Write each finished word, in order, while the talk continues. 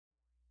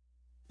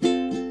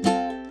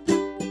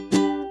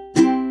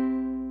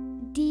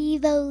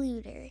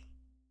Evoluter.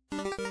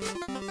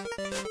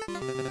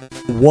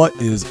 What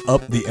is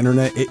up, the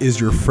internet? It is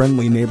your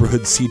friendly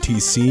neighborhood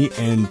CTC,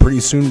 and pretty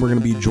soon we're going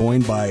to be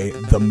joined by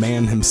the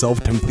man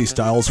himself, Timothy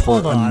Styles, for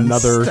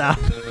another. Stop.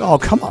 Oh,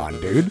 come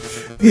on, dude!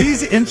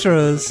 These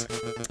intros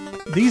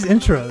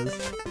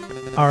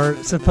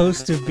are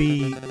supposed to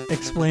be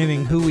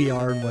explaining who we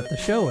are and what the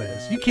show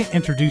is. You can't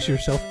introduce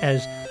yourself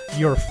as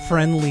your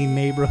friendly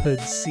neighborhood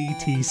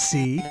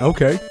CTC.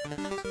 Okay.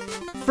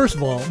 First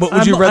of all, What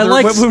would you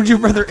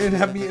rather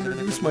have me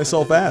introduce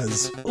myself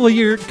as? Well,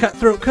 you're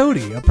Cutthroat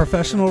Cody, a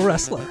professional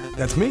wrestler.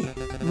 That's me.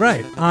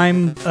 Right.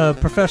 I'm a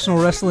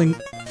professional wrestling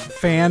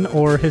fan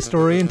or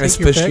historian. Take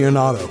your pick.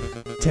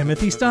 Aficionado.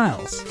 Timothy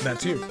Styles.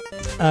 That's you.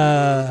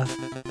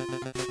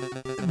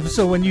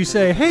 So when you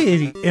say,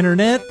 hey,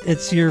 internet,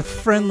 it's your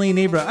friendly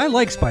neighbor. I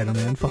like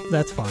Spider-Man.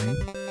 That's fine.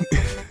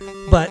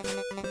 But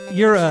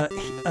you're a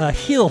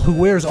heel who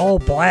wears all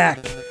black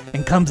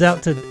and comes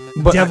out to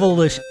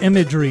devilish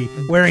imagery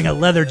wearing a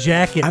leather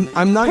jacket.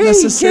 I'm not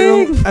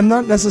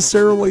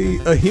necessarily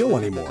a heel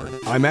anymore.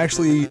 I'm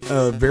actually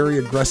a very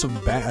aggressive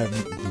bad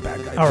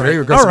guy. Very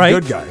aggressive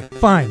good guy.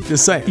 Fine.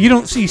 Just saying. You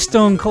don't see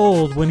Stone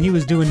Cold when he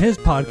was doing his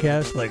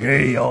podcast like,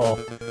 hey, y'all,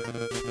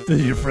 this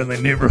is your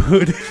friendly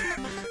neighborhood.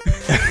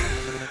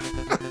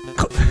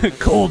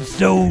 Cold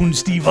Stone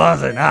Steve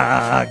Austin.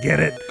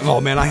 Get it?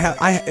 Oh man,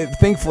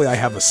 thankfully I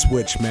have a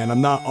switch, man. I'm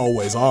not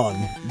always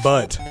on,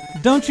 but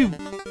don't you?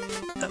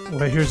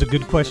 Well, here's a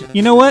good question.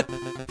 You know what?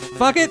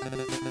 Fuck it.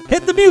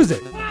 Hit the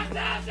music.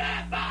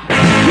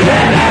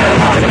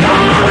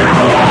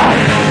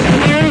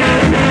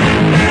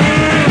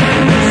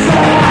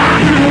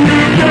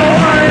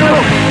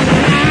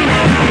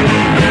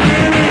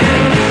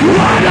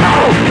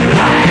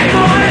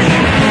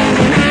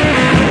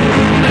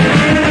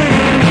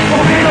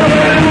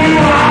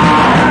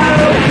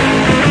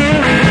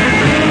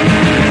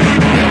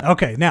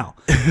 Okay, now.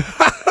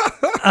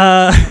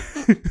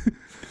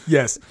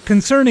 Yes.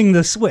 Concerning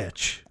the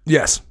Switch.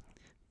 Yes.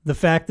 The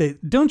fact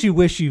that, don't you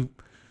wish you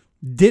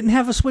didn't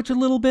have a Switch a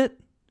little bit?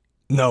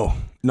 No,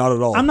 not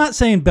at all. I'm not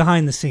saying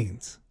behind the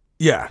scenes.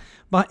 Yeah.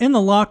 But in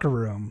the locker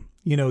room,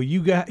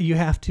 you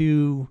have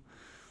to,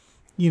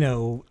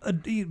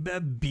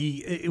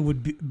 it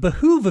would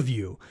behoove of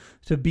you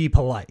to be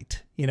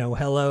polite.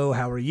 Hello,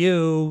 how are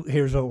you?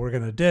 Here's what we're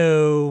going to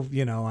do.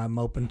 I'm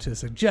open to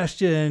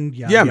suggestion,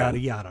 yada,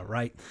 yada,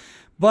 right?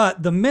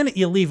 But the minute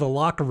you leave a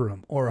locker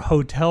room or a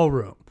hotel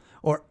room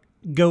or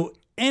go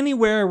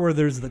anywhere where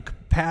there's the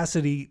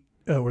capacity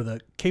or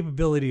the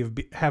capability of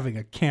having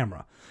a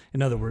camera,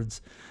 in other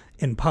words,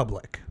 in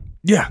public.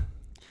 Yeah.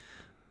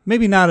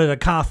 Maybe not at a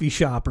coffee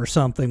shop or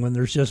something when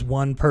there's just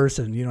one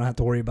person. You don't have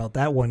to worry about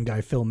that one guy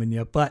filming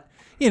you. But,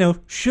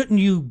 shouldn't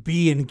you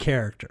be in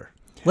character?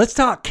 Let's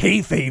talk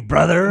kayfabe,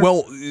 brother.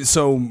 Well,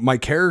 so my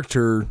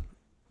character,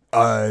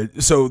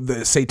 so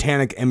the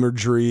satanic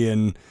imagery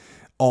and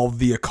all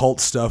the occult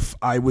stuff,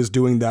 I was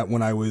doing that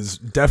when I was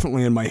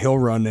definitely in my hill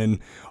run. And,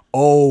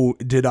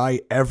 did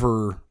I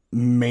ever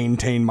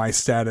maintain my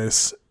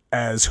status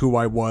as who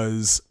I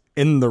was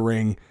in the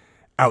ring,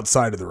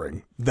 outside of the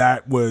ring?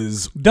 That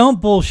was... Don't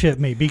bullshit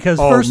me, because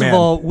first of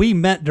all, we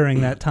met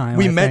during that time.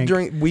 We met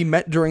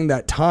during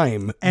that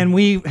time. And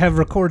we have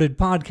recorded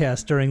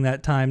podcasts during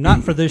that time,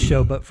 not for this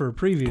show, but for a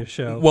previous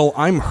show. Well,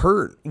 I'm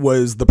Hurt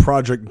was the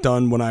project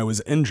done when I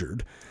was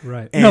injured.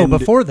 Right. No,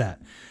 before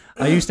that.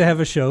 I used to have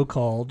a show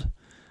called...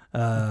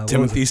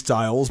 Timothy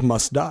Styles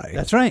Must Die.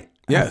 That's right.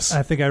 Yes.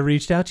 I think I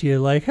reached out to you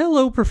like,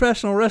 hello,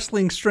 professional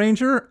wrestling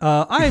stranger.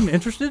 I'm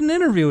interested in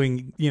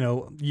interviewing,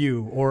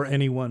 you or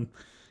anyone,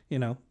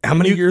 How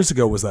many years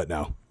ago was that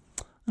now?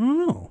 I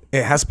don't know.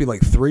 It has to be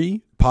like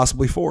 3,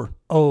 possibly 4.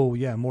 Oh,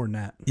 yeah, more than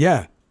that.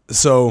 Yeah.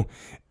 So,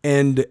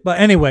 But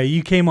anyway,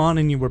 you came on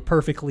and you were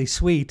perfectly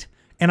sweet.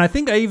 And I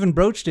think I even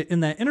broached it in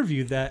that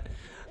interview that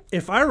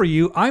if I were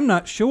you, I'm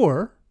not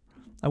sure.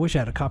 I wish I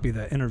had a copy of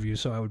that interview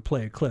so I would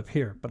play a clip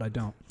here, but I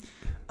don't.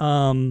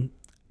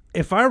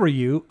 If I were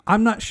you,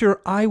 I'm not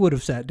sure I would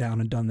have sat down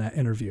and done that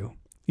interview.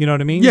 You know what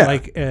I mean? Yeah.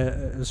 Like,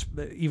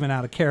 even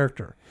out of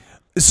character.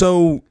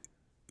 So,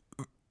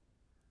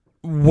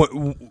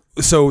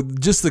 So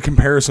just the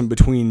comparison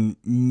between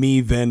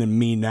me then and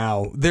me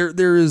now,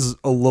 there is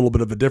a little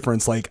bit of a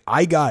difference. Like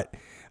I got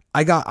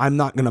I'm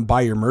not going to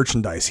buy your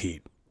merchandise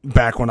heat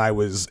back when I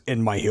was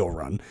in my heel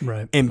run.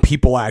 Right. And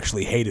people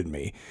actually hated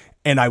me.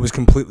 And I was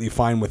completely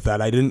fine with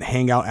that. I didn't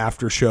hang out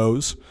after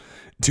shows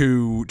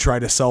to try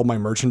to sell my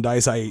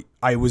merchandise. I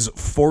was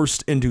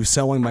forced into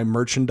selling my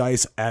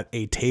merchandise at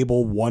a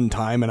table one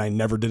time, and I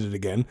never did it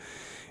again.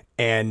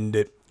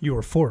 And you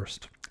were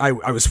forced.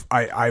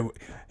 I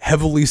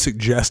heavily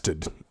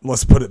suggested,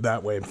 let's put it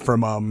that way,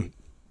 from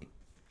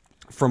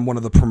one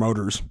of the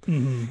promoters.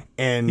 Mm-hmm.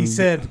 And he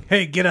said,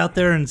 hey, get out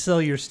there and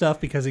sell your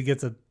stuff because he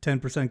gets a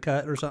 10%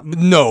 cut or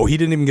something. No, he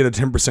didn't even get a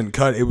 10%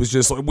 cut. It was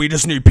just like, we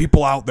just need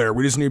people out there.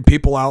 We just need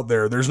people out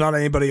there. There's not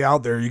anybody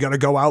out there. You got to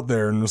go out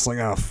there. And it's like,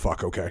 oh,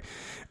 fuck, okay.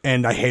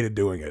 And I hated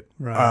doing it.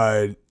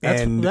 Right.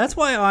 And that's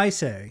why I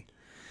say,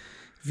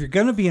 if you're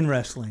going to be in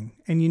wrestling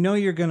and you know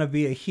you're going to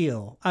be a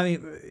heel, I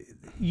mean,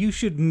 you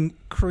should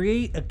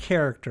create a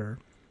character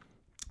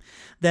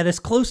that is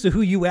close to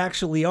who you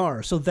actually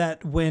are, so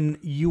that when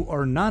you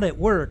are not at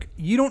work,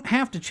 you don't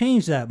have to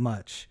change that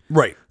much.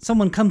 Right.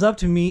 Someone comes up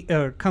to me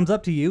or comes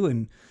up to you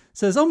and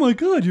says, "Oh my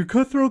God, you're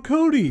Cutthroat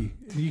Cody."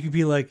 And you could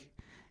be like,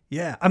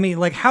 "Yeah." I mean,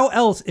 like, how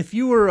else? If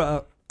you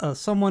were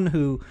someone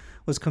who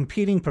was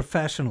competing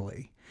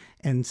professionally,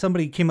 and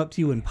somebody came up to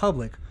you in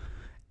public,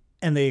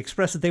 and they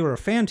expressed that they were a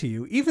fan to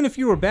you, even if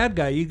you were a bad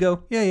guy, you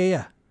go,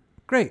 "Yeah,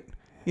 great."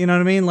 You know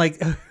what I mean?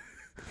 Like.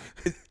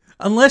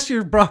 Unless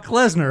you're Brock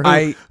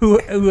Lesnar,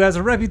 who has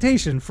a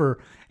reputation for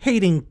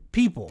hating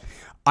people.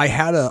 I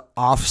had a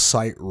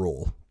off-site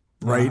rule,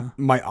 right?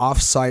 My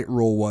off-site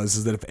rule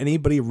is that if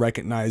anybody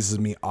recognizes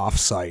me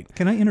off-site...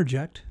 Can I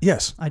interject?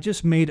 Yes. I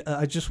just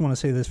want to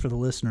say this for the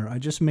listener. I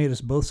just made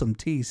us both some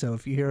tea, so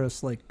if you hear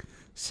us like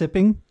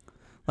sipping,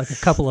 like a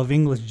couple of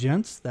English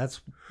gents,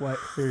 that's what...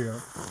 Here you go.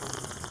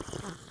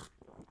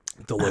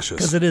 Delicious.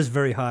 Because it is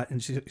very hot,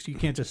 and you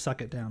can't just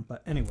suck it down.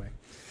 But anyway...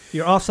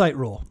 Your off-site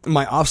rule.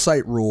 My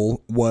off-site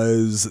rule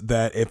was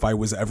that if I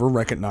was ever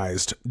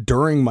recognized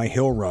during my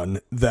hill run,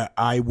 that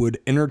I would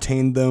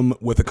entertain them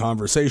with a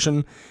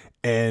conversation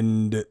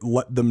and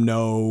let them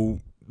know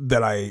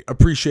that I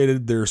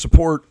appreciated their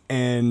support.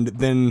 And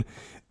then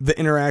the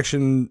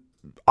interaction,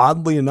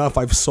 oddly enough,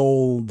 I've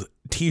sold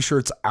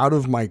T-shirts out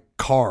of my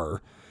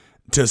car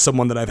to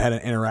someone that I've had an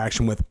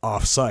interaction with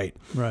off-site.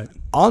 Right.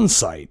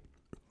 On-site,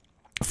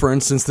 for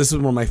instance, this is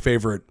one of my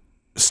favorite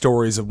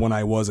stories of when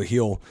I was a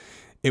heel.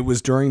 It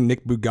was during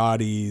Nick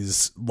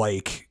Bugatti's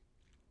like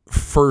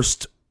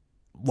first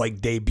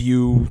like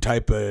debut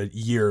type of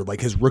year,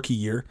 like his rookie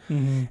year.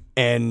 Mm-hmm.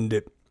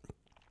 And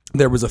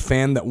there was a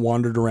fan that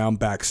wandered around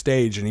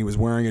backstage, and he was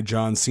wearing a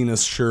John Cena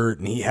shirt,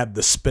 and he had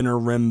the spinner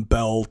rim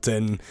belt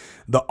and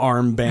the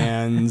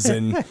armbands,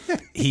 and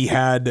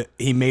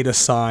he made a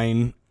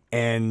sign,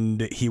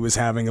 and he was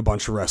having a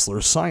bunch of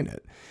wrestlers sign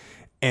it.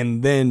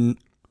 And then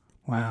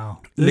wow,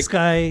 this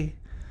guy.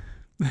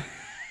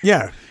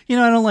 Yeah. You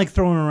know, I don't like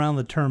throwing around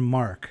the term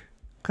mark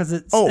because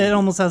it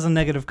almost has a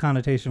negative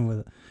connotation with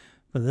it.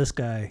 But this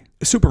guy...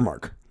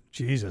 Supermark.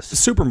 Jesus.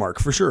 Supermark,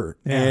 for sure.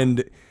 Yeah.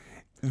 And...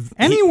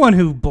 anyone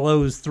who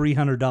blows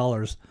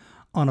 $300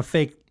 on a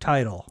fake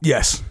title...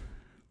 Yes.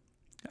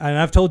 And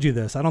I've told you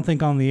this. I don't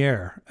think on the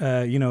air.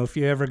 You know, if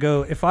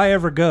I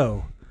ever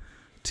go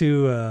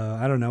to,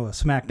 I don't know, a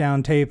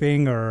SmackDown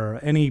taping or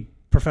any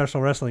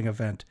professional wrestling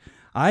event...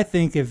 I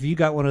think if you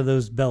got one of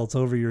those belts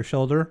over your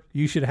shoulder,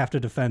 you should have to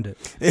defend it.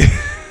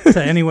 So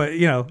anyway,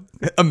 you know,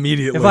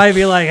 immediately. If I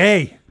be like,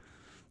 "Hey,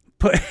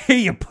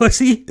 you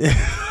pussy,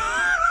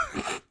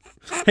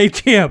 hey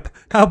champ,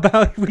 how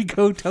about we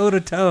go toe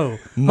to toe,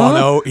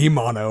 mono,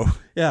 mono."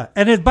 Yeah,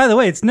 and by the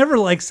way, it's never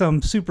like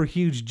some super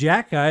huge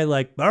jack guy.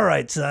 Like, "All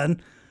right,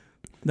 son,"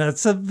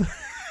 that's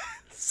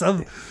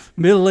some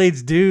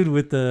middle-aged dude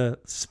with the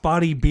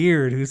spotty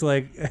beard who's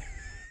like.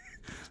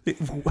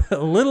 A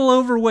little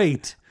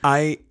overweight.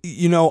 I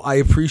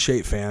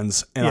appreciate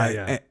fans,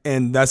 and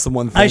and that's the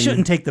one thing. I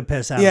shouldn't take the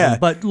piss out of them,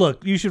 but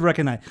look, you should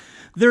recognize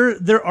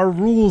there are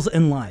rules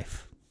in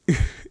life.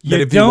 That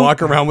if you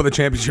walk around with a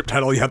championship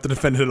title, you have to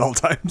defend it at all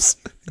times.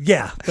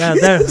 Yeah,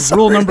 that's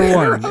rule number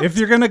one. If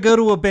you're gonna go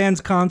to a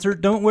band's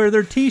concert, don't wear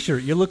their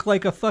T-shirt. You look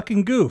like a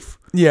fucking goof.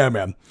 Yeah,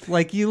 man.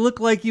 Like you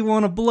look like you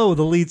want to blow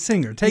the lead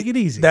singer. Take it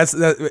easy.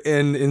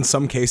 And in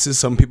some cases,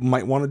 some people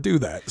might want to do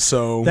that.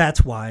 So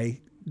that's why.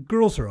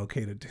 Girls are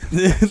okay to do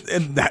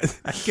and that,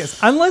 I guess,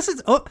 unless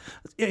it's. Oh,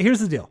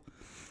 here's the deal.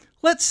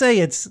 Let's say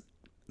it's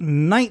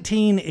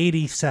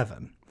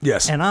 1987.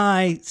 Yes. And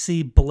I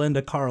see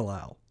Belinda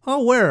Carlisle.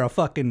 I'll wear a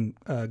fucking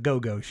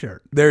go-go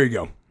shirt. There you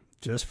go.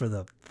 Just for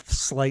the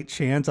slight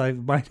chance I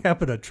might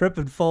happen to trip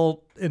and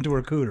fall into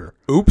her cooter.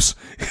 Oops.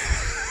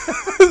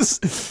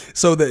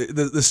 So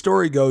the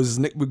story goes is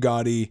Nick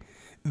Bugatti,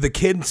 the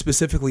kid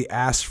specifically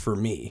asked for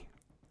me,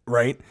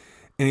 right?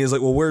 And he was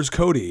like, "Well, where's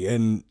Cody?"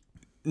 And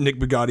Nick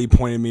Bugatti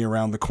pointed me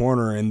around the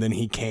corner, and then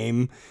he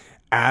came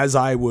as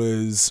I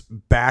was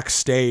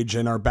backstage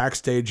in our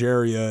backstage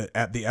area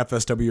at the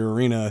FSW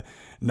arena.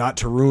 Not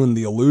to ruin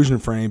the illusion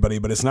for anybody,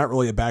 but it's not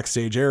really a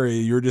backstage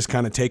area. You're just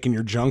kind of taking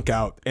your junk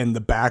out in the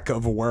back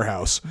of a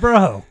warehouse.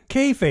 Bro,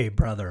 kayfabe,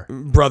 brother.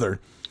 Brother,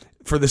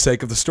 for the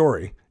sake of the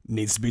story,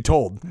 needs to be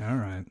told. All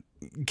right.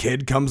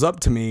 Kid comes up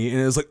to me and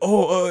is like,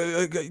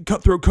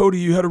 Cutthroat Cody,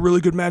 you had a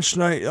really good match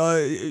tonight.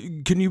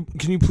 Can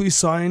you please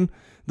sign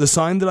the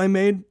sign that I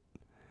made?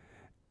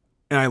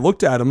 And I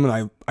looked at him,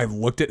 and I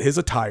looked at his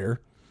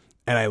attire,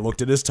 and I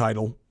looked at his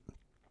title,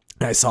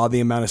 and I saw the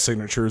amount of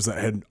signatures that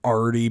had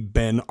already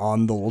been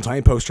on the little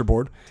tiny poster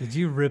board. Did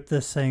you rip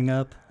this thing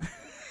up?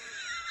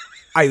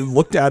 I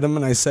looked at him,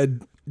 and I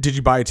said, "Did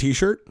you buy a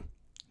T-shirt?"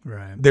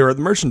 Right. They were at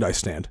the merchandise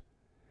stand.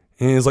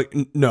 And he was like,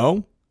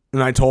 "No."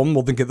 And I told him,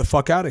 "Well, then get the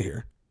fuck out of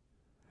here."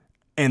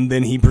 And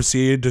then he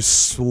proceeded to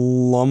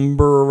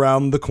slumber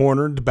around the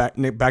corner back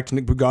to Nick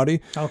Bugatti.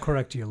 I'll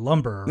correct you,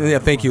 lumber. Yeah,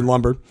 thank you,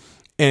 lumber.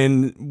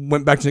 And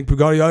went back to Nick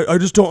Bugatti. I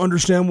just don't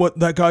understand what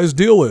that guy's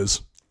deal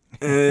is.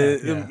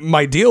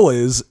 My deal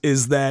is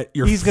that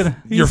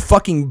you're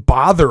fucking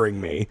bothering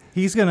me.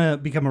 He's gonna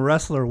become a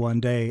wrestler one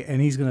day,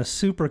 and he's gonna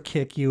super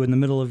kick you in the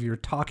middle of your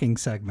talking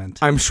segment.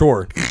 I'm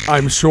sure.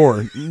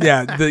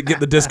 Yeah, get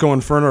the Disco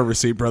Inferno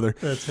receipt, brother.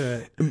 That's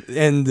it.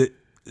 And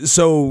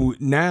so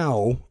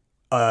now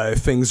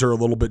things are a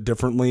little bit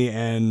differently,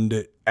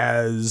 and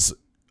as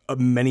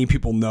many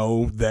people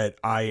know that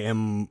I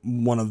am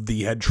one of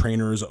the head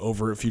trainers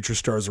over at Future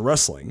Stars of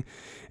Wrestling,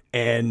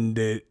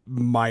 and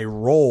my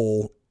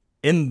role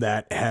in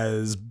that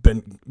has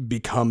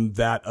become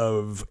that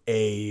of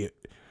a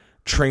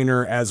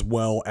trainer as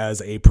well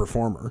as a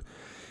performer.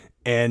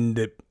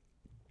 And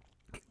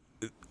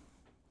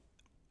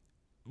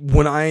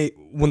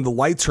when the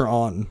lights are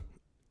on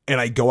and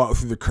I go out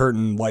through the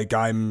curtain, like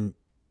I'm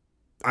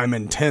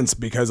intense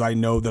because I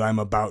know that I'm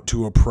about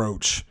to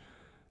approach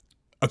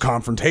a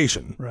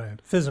confrontation. Right.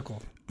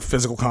 Physical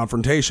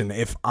confrontation.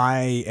 If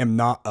I am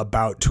not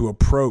about to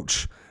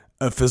approach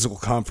a physical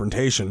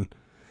confrontation,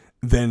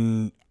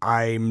 then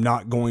I'm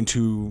not going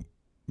to.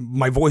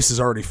 My voice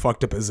is already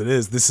fucked up as it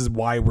is. This is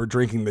why we're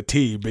drinking the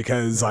tea,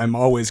 because I'm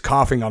always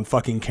coughing on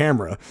fucking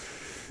camera.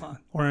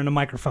 Or in a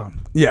microphone.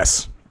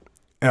 Yes.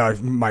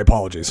 My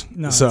apologies.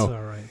 No, it's all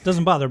right.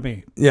 Doesn't bother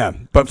me. Yeah,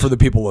 but for the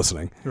people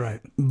listening. Right.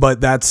 But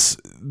that's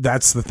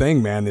the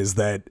thing, man, is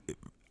that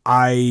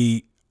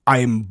I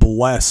am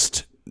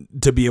blessed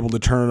to be able to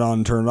turn it on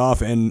and turn it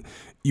off. And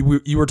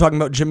you were talking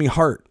about Jimmy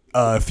Hart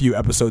a few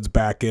episodes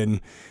back,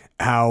 and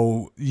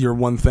how your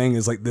one thing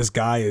is like, this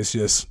guy is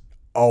just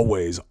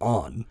always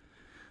on.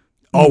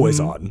 Always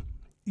on.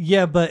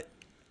 Yeah, but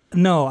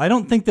no, I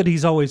don't think that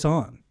he's always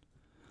on.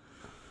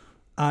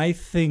 I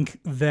think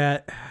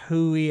that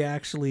who he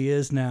actually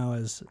is now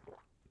is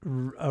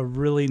a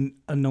really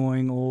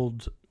annoying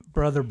old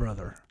brother.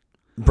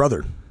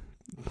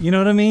 You know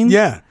what I mean?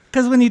 Yeah.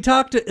 Because when you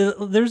talk to,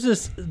 there's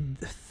this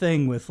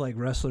thing with like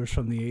wrestlers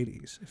from the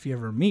 80s, if you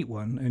ever meet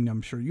one, and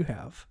I'm sure you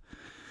have,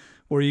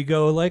 where you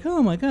go like,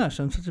 oh my gosh,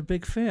 I'm such a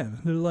big fan.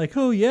 They're like,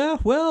 oh yeah,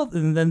 well,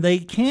 and then they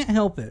can't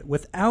help it.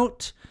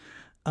 Without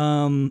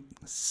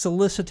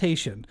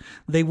solicitation,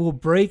 they will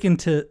break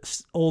into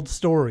old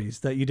stories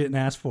that you didn't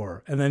ask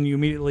for, and then you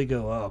immediately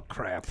go, oh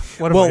crap,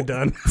 what have I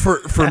done?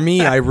 for me,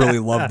 I really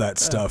love that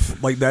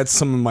stuff. Like, that's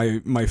some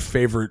of my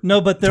favorite.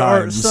 No, but there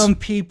times. are some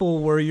people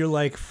where you're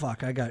like,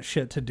 fuck, I got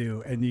shit to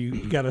do, and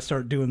you got to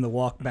start doing the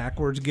walk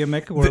backwards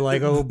gimmick. We're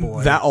like, oh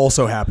boy, that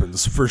also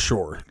happens for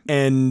sure,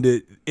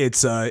 and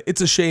it's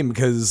a shame,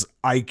 because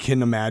I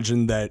can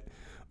imagine that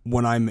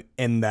when I'm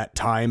in that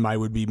time, I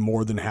would be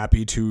more than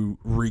happy to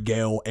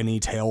regale any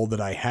tale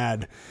that I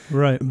had.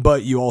 Right.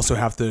 But you also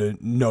have to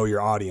know your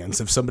audience.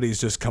 If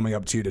somebody's just coming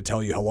up to you to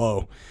tell you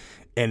hello,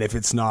 and if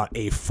it's not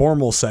a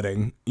formal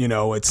setting,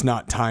 it's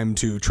not time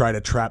to try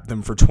to trap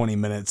them for 20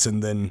 minutes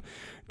and then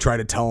try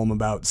to tell them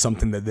about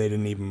something that they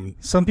didn't even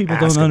Some people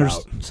ask don't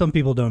about. Some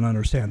people don't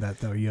understand that,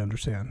 though. You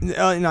understand.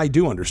 And I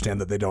do understand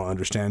that they don't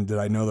understand. Did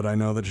I know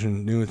that you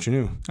knew what you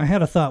knew? I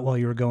had a thought while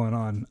you were going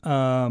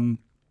on.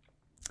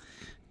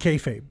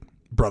 Kayfabe.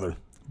 Brother.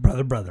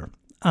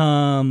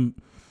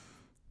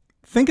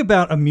 Think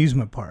about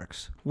amusement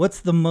parks.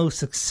 What's the most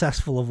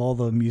successful of all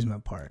the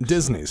amusement parks?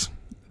 Disney's.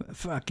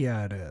 Fuck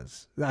yeah, it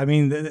is. I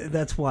mean,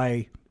 that's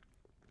why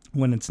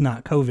when it's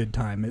not COVID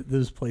time,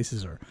 those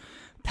places are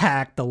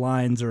packed. The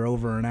lines are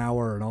over an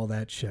hour and all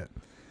that shit.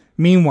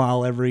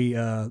 Meanwhile, every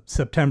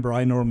September,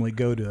 I normally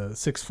go to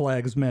Six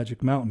Flags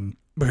Magic Mountain.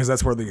 Because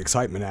that's where the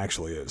excitement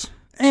actually is.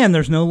 And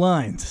there's no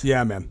lines.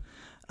 Yeah, man.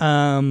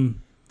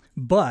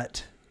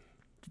 But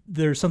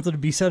there's something to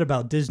be said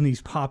about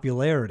Disney's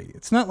popularity.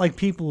 It's not like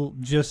people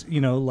just,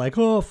 like,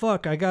 oh,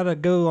 fuck, I got to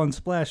go on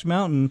Splash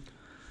Mountain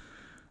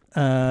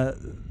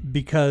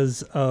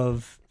because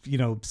of,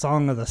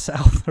 Song of the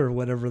South or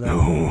whatever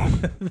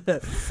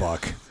that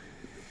Fuck.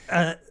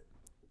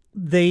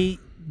 They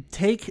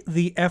take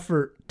the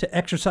effort to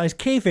exercise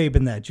kayfabe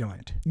in that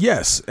joint.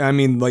 Yes. I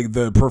mean, like,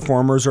 the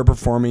performers are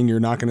performing.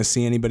 You're not going to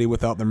see anybody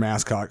without their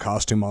mascot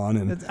costume on.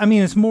 And I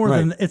mean, it's more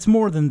than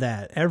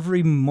that.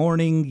 Every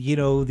morning,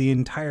 the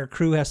entire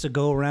crew has to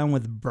go around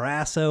with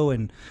Brasso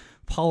and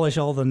polish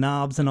all the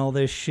knobs and all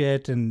this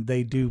shit, and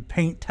they do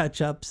paint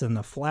touch-ups, and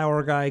the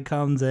flower guy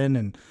comes in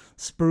and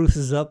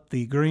spruces up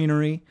the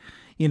greenery.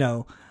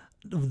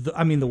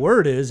 The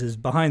word is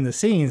behind the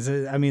scenes.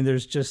 I mean,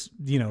 there's just,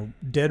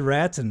 dead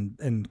rats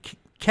and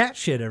cat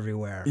shit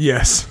everywhere.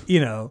 Yes.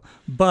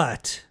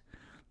 But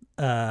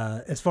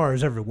as far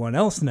as everyone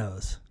else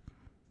knows,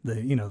 the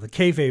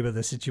kayfabe of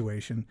the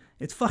situation,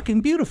 it's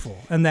fucking beautiful.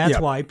 And that's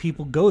why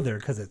people go there,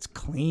 because it's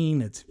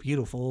clean, it's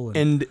beautiful.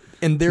 And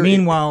there,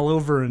 meanwhile,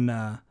 over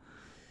in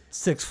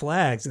Six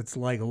Flags, it's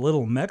like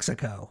Little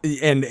Mexico.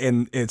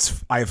 And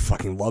I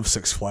fucking love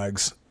Six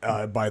Flags,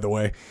 by the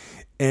way.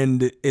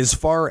 And as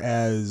far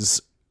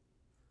as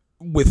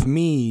with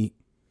me,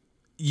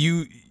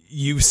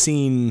 you've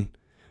seen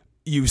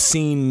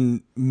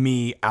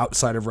me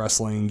outside of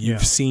wrestling.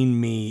 You've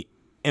seen me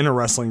in a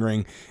wrestling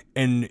ring,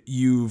 and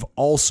you've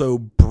also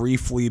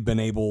briefly been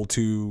able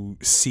to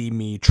see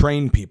me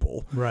train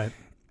people. Right.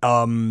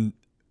 Not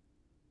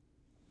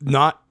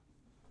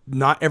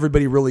not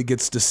everybody really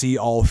gets to see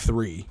all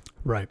three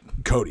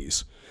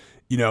Codys.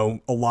 You know,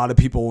 a lot of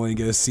people only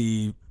get to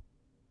see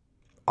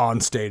on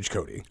stage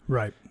Cody.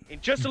 Right. In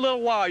just a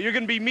little while, you're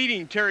going to be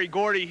meeting Terry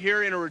Gordy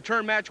here in a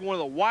return match, one of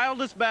the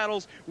wildest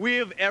battles we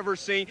have ever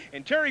seen.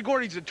 And Terry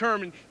Gordy's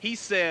determined. He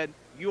said,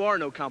 you are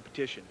no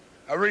competition.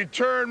 A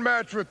return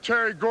match with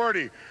Terry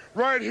Gordy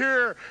right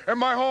here in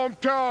my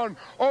hometown,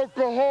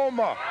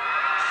 Oklahoma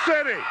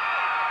City.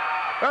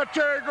 Now,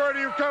 Terry Gordy,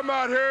 you come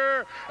out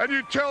here and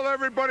you tell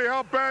everybody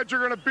how bad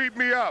you're going to beat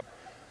me up.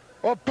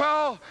 Well,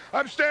 pal,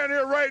 I'm standing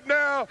here right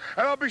now,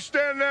 and I'll be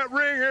standing in that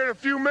ring here in a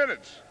few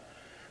minutes.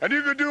 And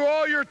you can do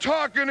all your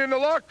talking in the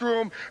locker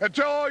room and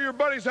tell all your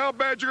buddies how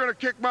bad you're going to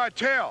kick my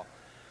tail.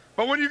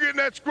 But when you get in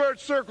that squared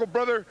circle,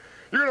 brother,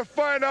 you're going to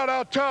find out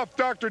how tough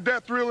Dr.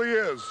 Death really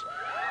is.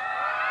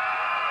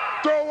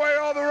 Throw away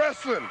all the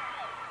wrestling.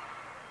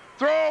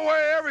 Throw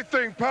away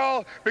everything,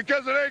 pal,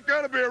 because it ain't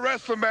going to be a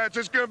wrestling match.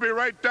 It's going to be a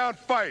right-down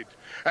fight.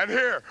 And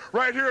here,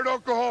 right here in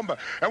Oklahoma.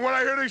 And when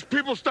I hear these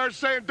people start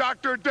saying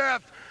Dr.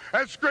 Death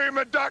and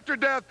screaming Dr.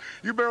 Death,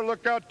 you better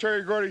look out,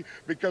 Terry Gordy,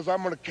 because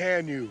I'm going to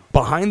can you.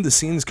 Behind the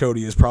scenes,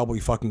 Cody is probably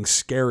fucking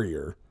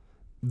scarier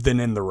than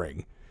in the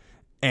ring.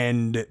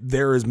 And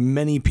there is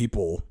many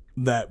people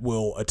that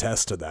will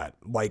attest to that.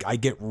 Like, I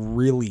get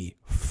really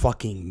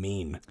fucking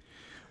mean.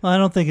 Well, I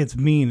don't think it's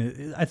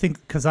mean. I think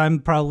because I'm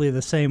probably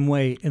the same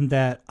way in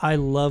that I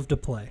love to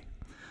play.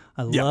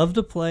 I love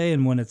to play,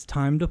 and when it's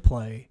time to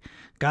play,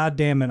 God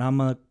damn it, I'm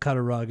going to cut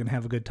a rug and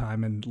have a good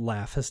time and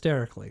laugh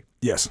hysterically.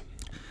 Yes.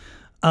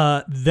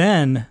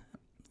 Then,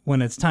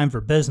 when it's time for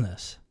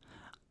business,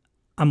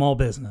 I'm all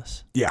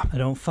business. Yeah. I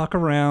don't fuck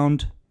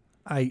around.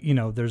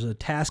 There's a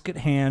task at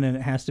hand, and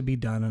it has to be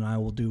done, and I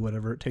will do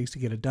whatever it takes to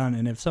get it done.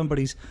 And if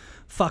somebody's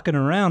fucking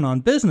around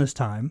on business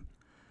time,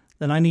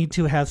 then I need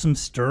to have some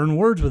stern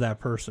words with that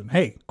person.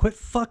 Hey, quit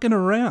fucking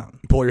around.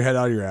 Pull your head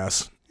out of your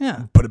ass.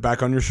 Yeah. Put it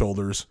back on your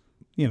shoulders.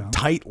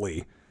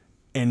 Tightly,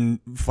 and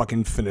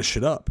fucking finish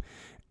it up.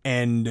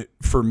 And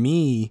for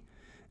me,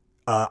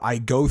 I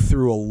go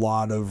through a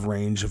lot of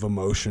range of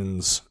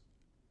emotions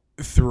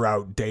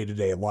throughout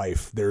day-to-day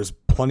life. There's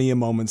plenty of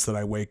moments that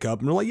I wake up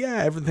and I'm like,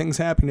 yeah, everything's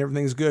happy and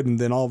everything's good. And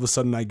then all of a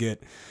sudden I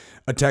get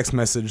a text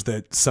message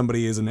that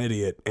somebody is an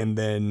idiot. And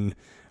then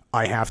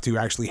I have to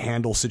actually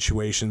handle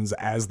situations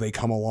as they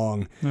come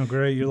along. Oh,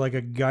 great. You're like a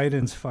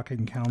guidance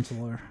fucking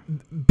counselor.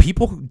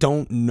 People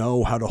don't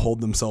know how to hold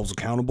themselves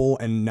accountable,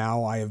 and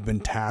now I have been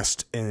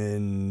tasked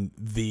in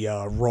the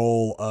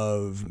role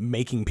of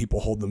making people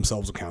hold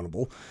themselves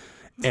accountable.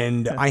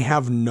 And I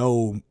have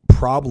no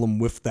problem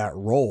with that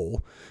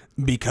role,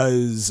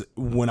 because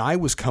when I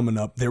was coming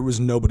up, there was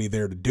nobody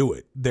there to do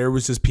it. There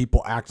was just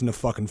people acting a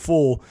fucking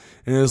fool,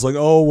 and it was like,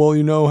 oh, well,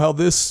 you know how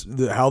this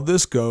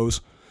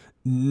goes.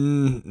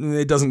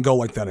 It doesn't go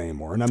like that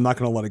anymore, and I'm not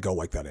going to let it go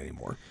like that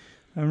anymore.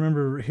 I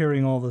remember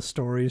hearing all the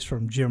stories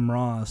from Jim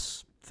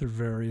Ross through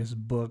various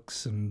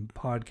books and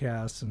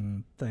podcasts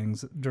and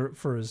things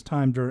for his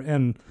time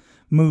and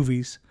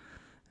movies,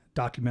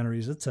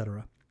 documentaries,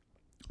 etc.,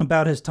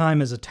 about his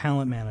time as a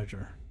talent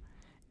manager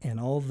and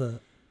all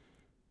the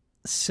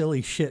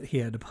silly shit he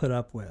had to put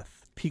up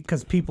with,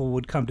 because people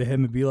would come to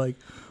him and be like,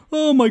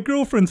 oh, my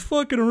girlfriend's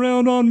fucking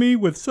around on me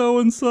with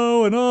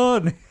so-and-so and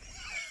on.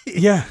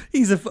 Yeah,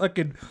 he's a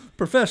fucking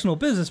professional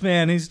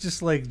businessman. He's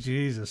just like,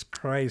 Jesus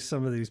Christ,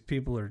 some of these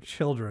people are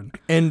children.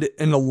 And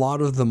a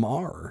lot of them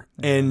are.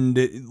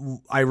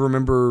 And I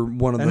remember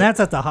and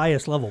that's at the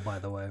highest level, by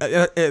the way.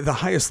 At the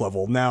highest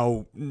level.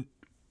 Now,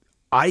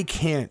 I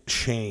can't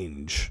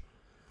change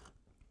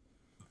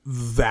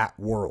that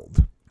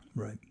world.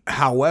 Right.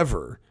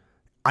 However,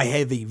 I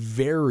have a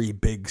very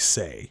big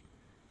say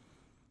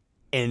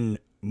in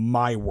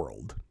my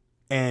world.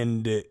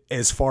 And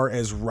as far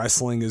as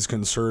wrestling is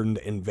concerned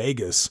in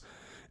Vegas,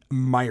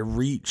 my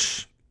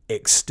reach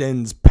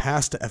extends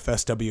past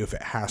FSW if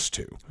it has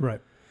to. Right.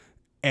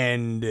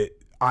 And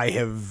I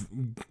have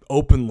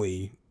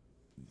openly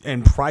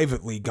and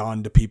privately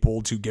gone to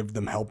people to give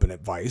them help and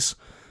advice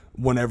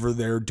whenever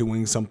they're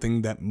doing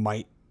something that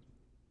might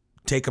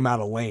take them out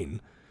of lane.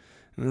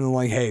 And they're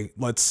like, hey,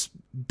 let's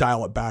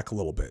dial it back a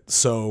little bit.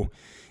 So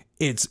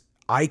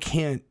I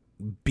can't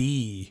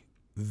be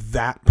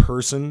that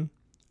person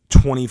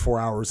 24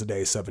 hours a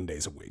day, 7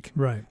 days a week.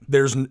 Right.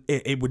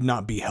 It would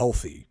not be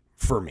healthy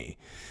for me.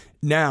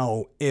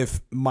 Now, if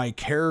my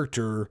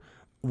character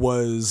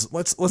was,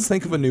 let's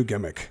think of a new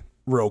gimmick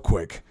real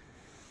quick.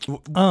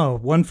 Oh,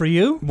 one for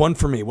you? One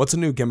for me. What's a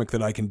new gimmick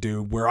that I can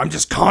do where I'm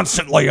just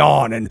constantly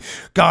on and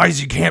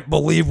guys, you can't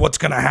believe what's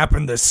going to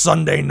happen this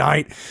Sunday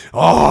night.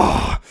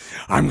 Oh,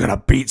 I'm going to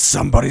beat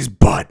somebody's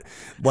butt.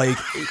 Like,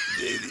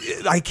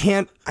 I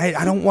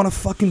don't want to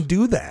fucking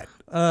do that.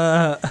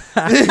 But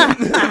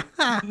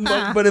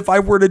if I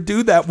were to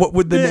do that, what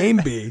would the name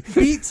be?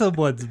 Beat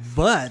someone's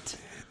butt.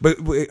 But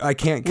I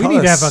can't cuss. We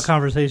need to have a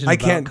conversation about I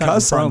can't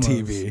cuss on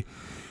TV.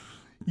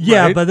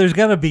 Yeah, right? But there's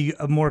got to be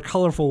a more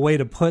colorful way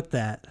to put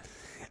that.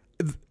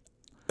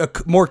 A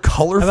more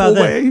colorful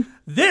way?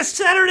 This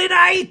Saturday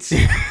night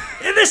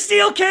in the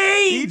steel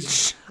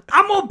cage,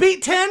 I'm going to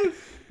beat 10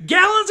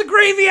 gallons of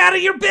gravy out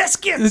of your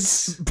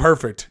biscuits. It's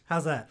perfect.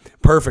 How's that?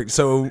 Perfect.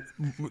 So,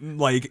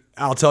 like,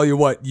 I'll tell you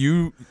what,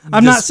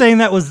 I'm not saying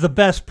that was the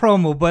best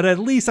promo, but at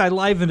least I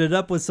livened it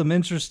up with some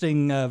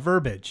interesting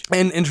verbiage.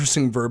 And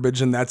interesting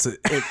verbiage, and that's it.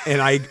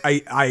 And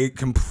I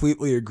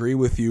completely agree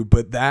with you,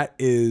 but that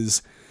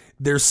is...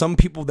 There's some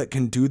people that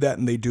can do that,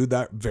 and they do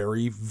that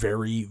very,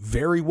 very,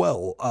 very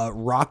well.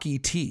 Rocky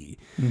T.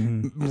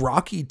 Mm-hmm.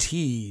 Rocky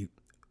T,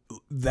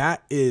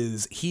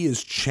 he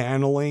is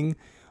channeling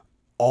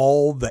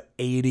all the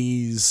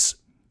 80s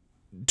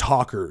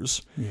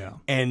talkers. Yeah.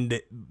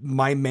 And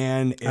my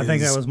man is... I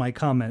think that was my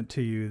comment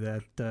to you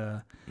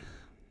that,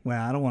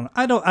 well,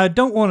 I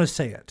don't want to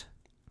say it.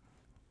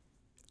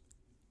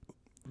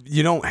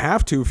 You don't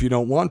have to if you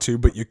don't want to,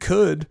 but you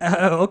could.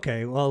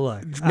 Okay, well,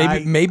 look.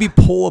 Maybe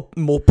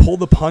we'll pull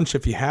the punch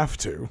if you have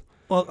to.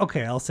 Well,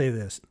 okay, I'll say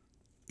this.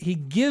 He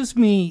gives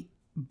me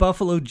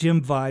Buffalo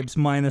Jim vibes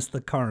minus the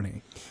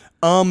carny.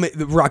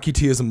 Rocky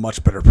T is a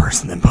much better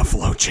person than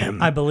Buffalo Jim.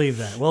 I believe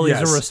that. Well, he's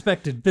a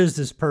respected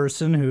business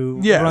person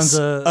who runs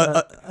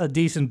a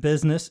decent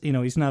business. You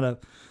know, he's not a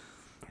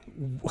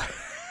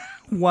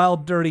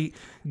wild, dirty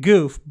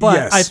goof.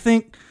 But I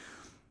think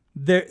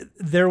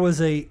there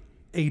was a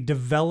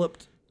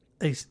developed,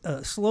 a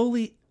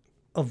slowly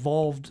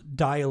evolved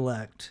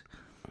dialect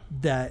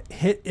that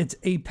hit its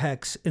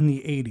apex in the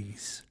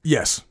 80s.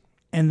 Yes.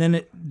 And then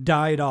it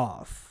died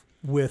off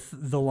with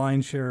the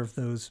lion's share of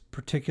those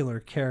particular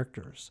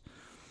characters.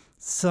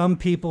 Some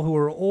people who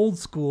are old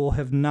school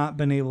have not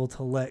been able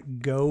to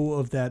let go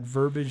of that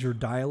verbiage or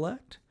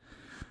dialect.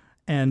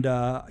 And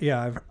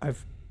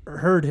I've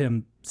heard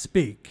him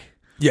speak.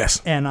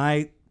 Yes. And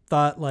I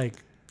thought, like,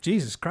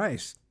 Jesus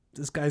Christ,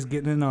 this guy's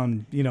getting in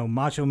on,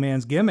 Macho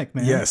Man's gimmick,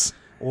 man. Yes.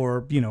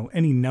 Or,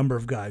 any number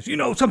of guys. You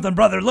know something,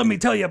 brother, let me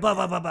tell you, blah,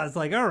 blah, blah, blah. It's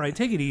like, all right,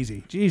 take it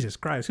easy. Jesus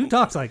Christ, who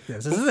talks like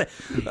this? This is it.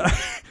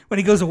 When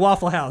he goes to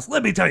Waffle House,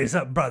 let me tell you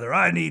something, brother.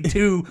 I need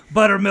 2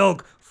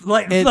 buttermilk,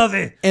 light and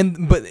fluffy.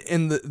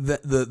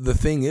 The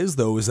thing is,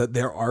 though, is that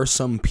there are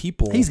some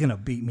people... He's going to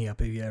beat me up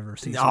if he ever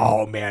sees me.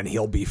 Oh, man,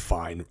 he'll be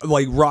fine.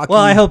 Like Rocky...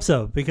 Well, I hope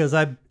so, because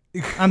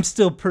I'm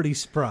still pretty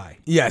spry.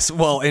 Yes,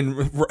 well,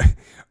 and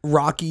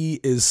Rocky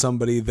is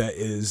somebody that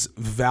is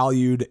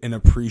valued and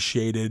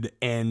appreciated,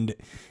 and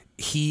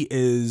he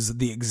is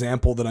the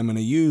example that I'm going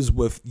to use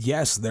with,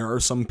 yes, there are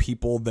some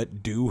people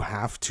that do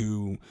have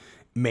to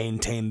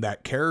maintain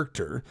that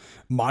character.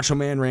 Macho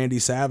Man Randy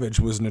Savage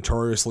was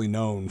notoriously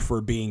known for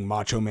being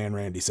Macho Man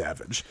Randy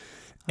Savage.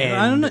 And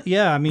I don't know.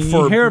 Yeah, I mean,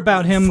 you hear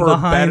about him for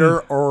behind...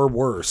 better or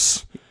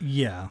worse.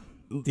 Yeah.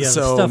 Yeah,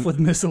 so, the stuff with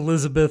Miss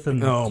Elizabeth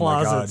and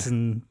closets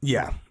and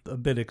a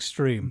bit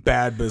extreme.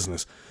 Bad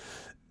business.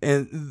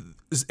 And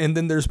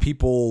then there's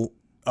people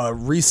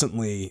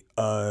recently,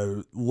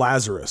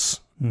 Lazarus,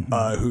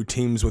 who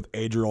teams with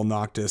Adriel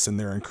Noctis, and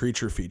they're in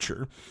Creature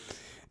Feature.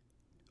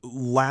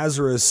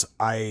 Lazarus,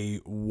 I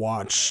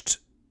watched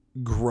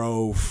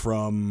grow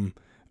from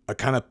a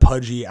kind of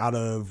pudgy, out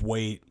of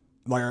weight,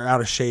 like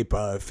out of shape,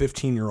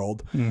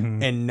 15-year-old,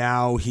 and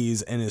now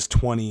he's in his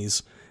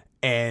 20s.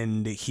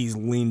 And he's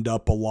leaned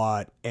up a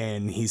lot,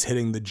 and he's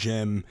hitting the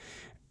gym,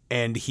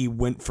 and he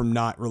went from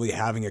not really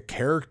having a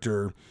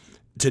character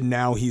to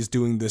now he's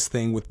doing this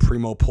thing with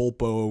Primo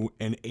Pulpo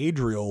and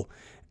Adriel,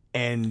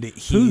 and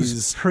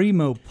Who's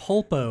Primo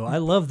Pulpo? I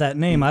love that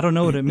name. I don't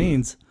know what it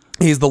means.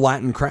 He's the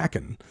Latin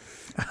Kraken.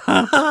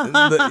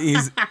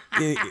 He's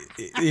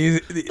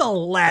the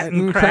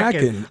Latin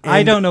Kraken.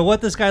 I don't know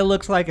what this guy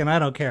looks like, and I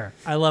don't care.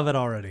 I love it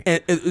already.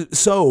 And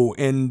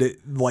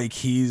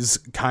he's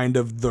kind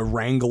of the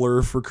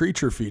wrangler for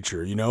Creature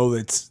Feature.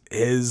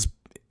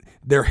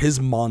 They're his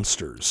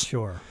monsters.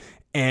 Sure.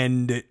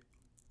 And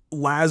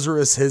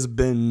Lazarus has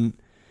been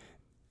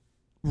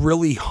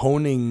really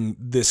honing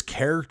this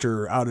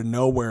character out of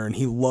nowhere, and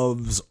he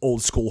loves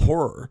old school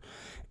horror,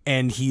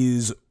 and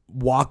he's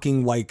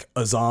walking like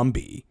a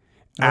zombie.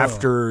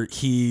 After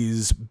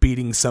he's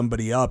beating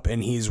somebody up,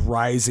 and he's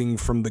rising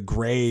from the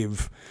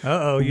grave.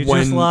 You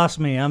just lost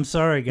me. I'm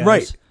sorry, guys.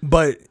 Right,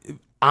 but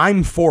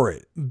I'm for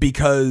it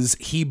because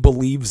he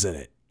believes in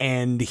it,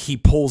 and he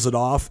pulls it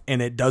off,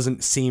 and it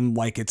doesn't seem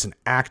like it's an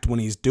act when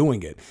he's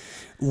doing it.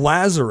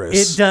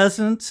 Lazarus... It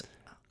doesn't?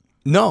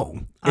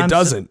 No, it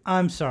doesn't.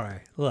 I'm sorry.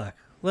 Look,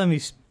 let me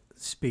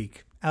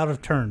speak. Out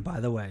of turn, by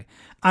the way.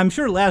 I'm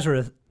sure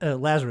Lazarus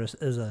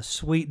is a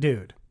sweet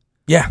dude.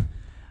 Yeah.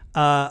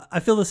 I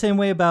feel the same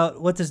way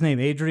about, what's his name?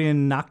 Adriel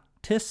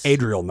Noctis?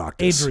 Adriel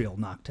Noctis. Adriel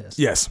Noctis.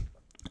 Yes.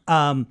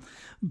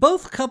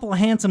 Both a couple of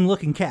handsome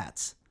looking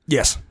cats.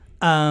 Yes.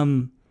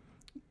 And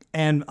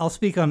I'll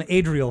speak on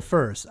Adriel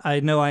first.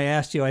 I know I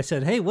asked you, I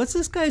said, hey, what's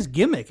this guy's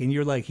gimmick? And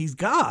you're like, he's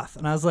goth.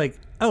 And I was like,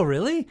 oh,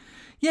 really?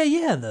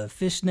 Yeah, the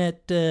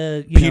fishnet,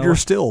 Peter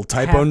Still,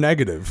 typo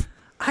negative.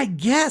 I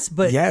guess,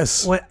 but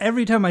yes.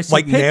 Every time I see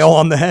like pictures, nail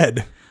on the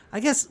head. I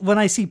guess when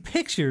I see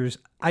pictures,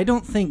 I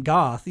don't think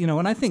goth.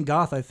 When I think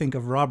goth, I think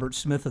of Robert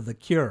Smith of The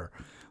Cure.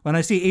 When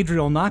I see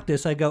Adriel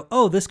Noctis, I go,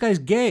 oh, this guy's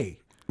gay.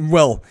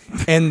 Well,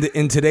 and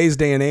in today's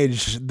day and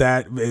age,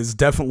 that is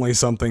definitely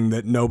something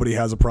that nobody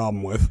has a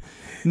problem with.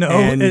 No,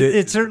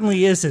 it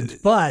certainly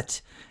isn't.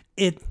 But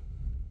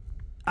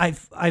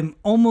I'm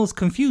almost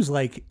confused.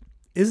 Like,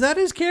 is that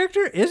his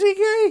character? Is he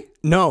gay?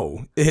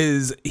 No,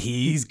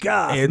 he's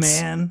goth,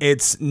 man.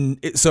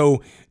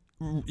 So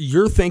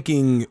you're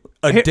thinking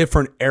a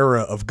different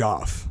era of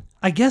goth.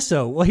 I guess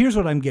so. Well, here's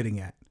what I'm getting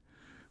at.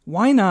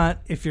 Why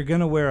not, if you're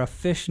going to wear a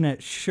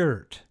fishnet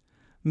shirt,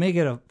 make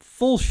it a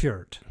full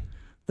shirt?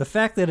 The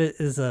fact that it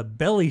is a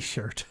belly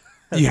shirt,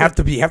 you have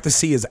to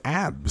see his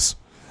abs.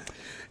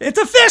 It's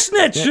a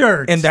fishnet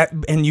shirt,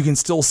 and you can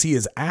still see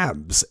his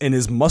abs and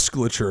his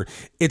musculature.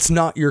 It's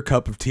not your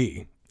cup of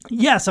tea.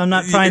 Yes, I'm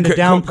not trying to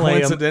downplay him.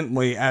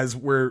 Coincidentally, as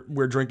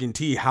we're drinking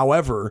tea,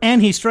 however,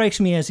 and he strikes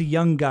me as a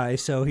young guy,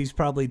 so he's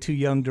probably too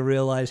young to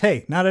realize,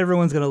 hey, not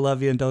everyone's going to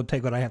love you, and don't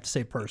take what I have to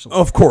say personally.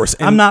 Of course,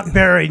 I'm not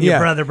burying you,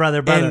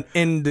 brother.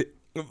 And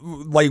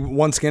like,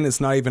 once again,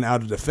 it's not even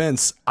out of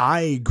defense.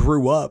 I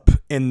grew up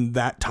in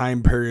that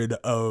time period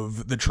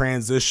of the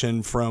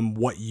transition from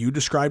what you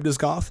described as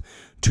goth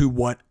to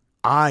what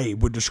I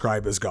would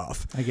describe as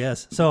goth. I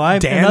guess. So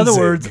in other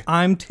words,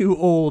 I'm too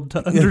old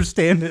to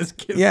understand this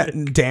gimmick. Yeah,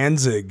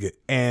 Danzig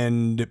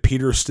and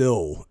Peter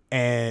Still,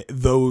 and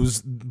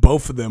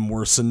both of them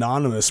were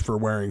synonymous for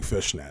wearing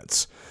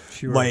fishnets.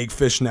 Sure. Like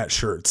fishnet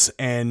shirts.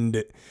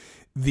 And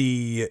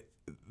the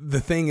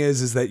thing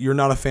is that you're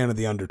not a fan of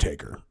The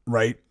Undertaker,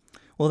 right?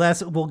 Well,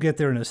 we'll get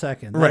there in a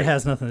second. That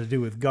has nothing to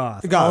do with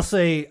goth. I'll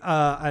say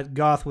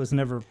goth was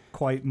never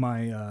quite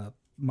my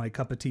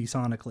cup of tea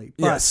sonically.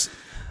 But yes.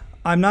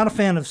 I'm not a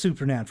fan of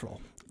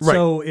Supernatural. Right.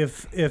 So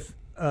if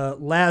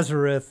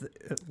Lazarus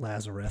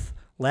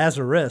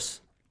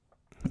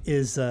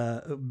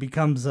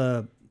becomes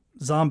a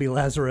zombie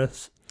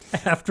Lazarus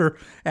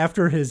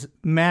after his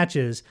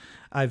matches,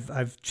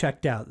 I've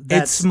checked out.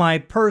 That's my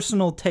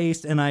personal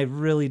taste, and I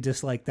really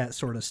dislike that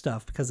sort of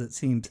stuff because it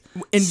seems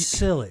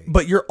silly.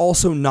 But you're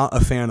also not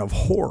a fan of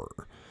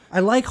horror.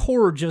 I like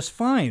horror just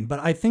fine, but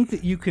I think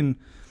that you can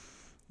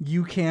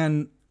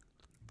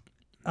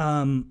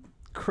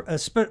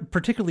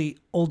particularly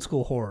old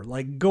school horror,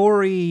 like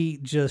gory,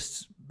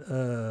 just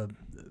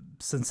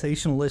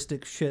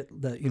sensationalistic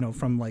shit that,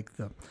 from like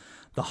the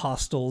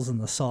Hostels and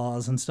the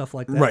Saws and stuff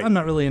like that. Right. I'm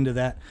not really into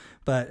that,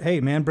 but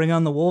hey, man, bring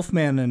on the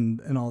Wolfman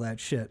and all that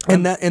shit.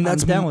 I'm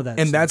down with that.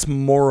 And that's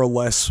more or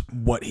less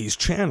what he's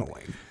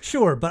channeling.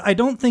 Sure, but I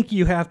don't think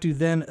you have to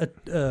then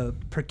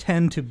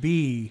pretend to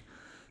be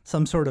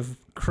some sort of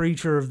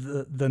creature of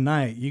the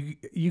night.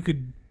 You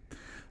could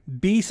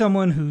be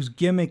someone whose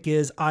gimmick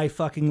is I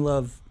fucking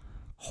love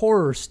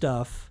horror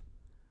stuff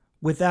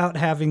without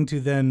having to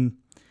then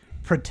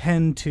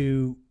pretend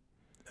to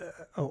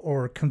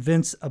or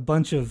convince a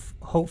bunch of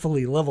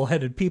hopefully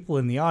level-headed people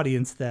in the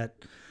audience that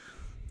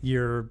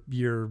you're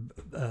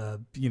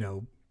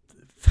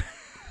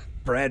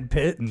Brad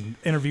Pitt and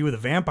Interview with a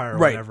Vampire or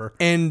whatever.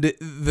 And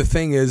the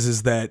thing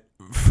is that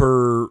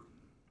for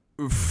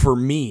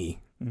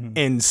me, mm-hmm.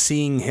 and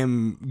seeing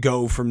him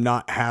go from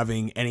not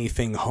having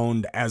anything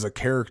honed as a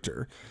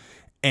character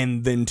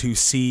and then to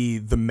see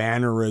the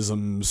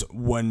mannerisms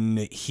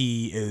when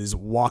he is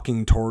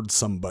walking towards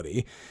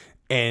somebody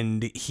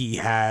and he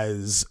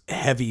has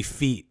heavy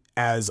feet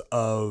as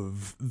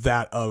of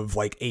that of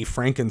like a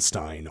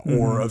Frankenstein or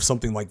mm-hmm. of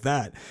something like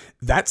that,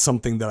 that's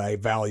something that I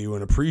value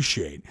and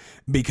appreciate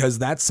because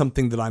that's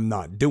something that I'm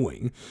not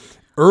doing.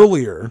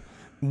 Earlier,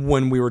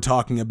 when we were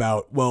talking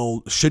about,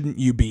 well, shouldn't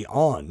you be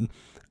on?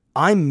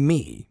 I'm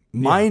me.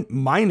 My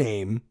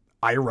name,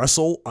 I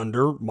wrestle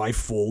under my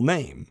full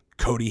name,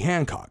 Cody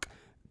Hancock.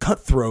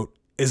 Cutthroat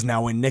is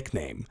now a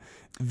nickname.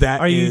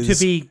 Are you to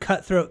be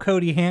Cutthroat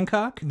Cody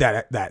Hancock?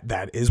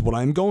 That is what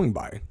I'm going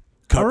by.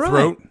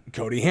 Cutthroat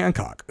Cody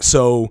Hancock.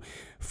 So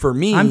for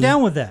me, I'm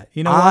down with that.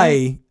 You know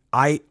why?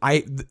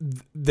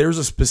 There's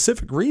a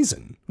specific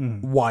reason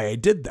why I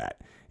did that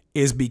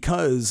is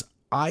because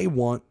I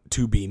want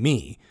to be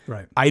me.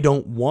 Right. I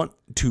don't want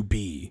to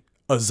be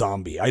a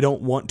zombie. I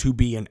don't want to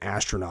be an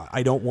astronaut.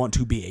 I don't want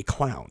to be a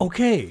clown.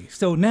 Okay,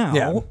 so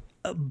now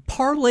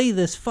parlay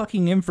this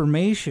fucking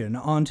information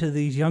onto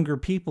these younger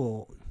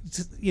people,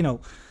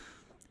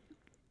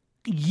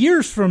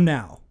 years from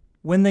now,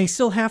 when they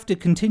still have to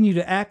continue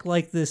to act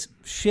like this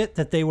shit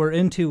that they were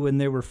into when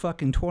they were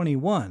fucking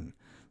 21.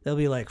 They'll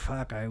be like,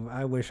 fuck,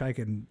 I wish I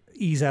could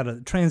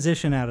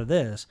transition out of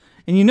this.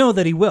 And you know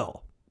that he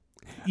will.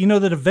 You know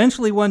that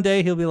eventually one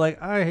day he'll be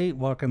like, I hate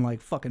walking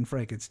like fucking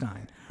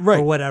Frankenstein. Right.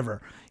 Or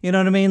whatever. You know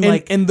what I mean?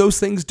 And those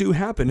things do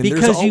happen. And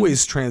there's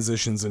always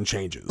transitions and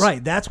changes.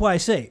 Right. That's why I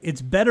say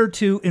it's better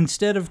to,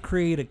 instead of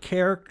create a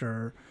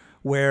character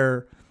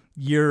where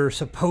you're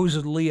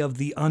supposedly of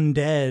the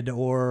undead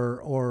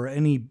or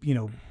any,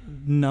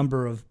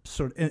 number of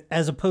sort of,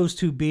 as opposed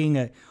to being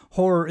a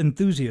horror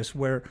enthusiast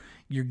where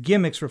your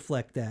gimmicks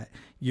reflect that,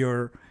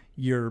 your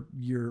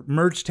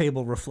merch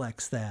table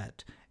reflects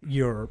that,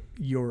 your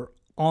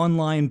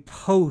online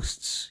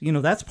posts,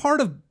 that's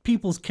part of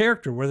people's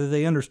character, whether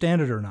they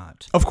understand it or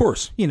not. Of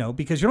course.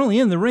 Because you're only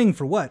in the ring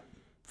for what?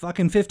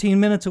 Fucking 15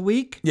 minutes a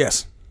week?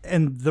 Yes.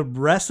 and the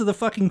rest of the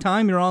fucking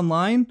time you're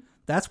online,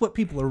 that's what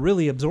people are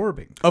really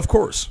absorbing. Of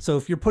course. So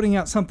if you're putting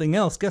out something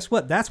else, guess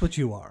what? That's what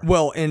you are.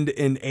 Well, and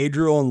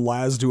Adriel and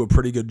Laz do a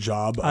pretty good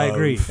job. I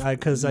agree,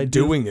 because I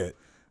doing it.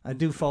 I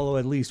do follow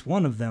at least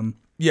one of them.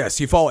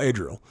 Yes, you follow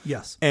Adriel.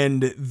 Yes.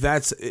 And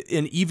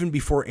even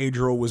before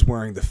Adriel was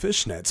wearing the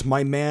fishnets,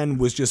 my man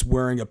was just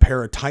wearing a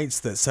pair of tights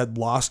that said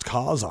Lost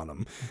Cause on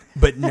them.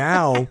 But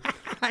now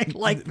I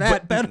like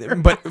that better.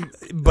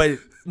 But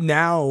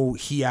now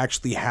he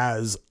actually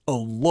has a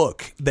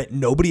look that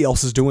nobody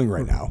else is doing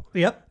right now.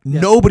 Yep.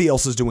 Nobody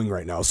else is doing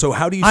right now. So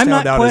how do you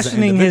stand out as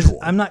an individual?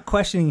 I'm not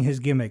questioning his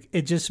gimmick.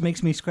 It just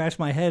makes me scratch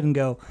my head and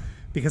go,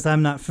 because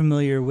I'm not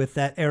familiar with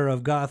that era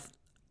of goth,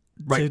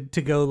 right.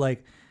 to go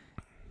like,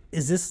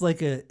 is this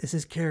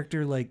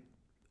character like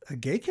a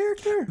gay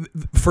character?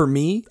 For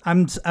me,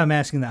 I'm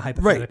asking that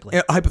hypothetically.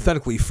 Right.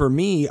 Hypothetically, for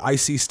me, I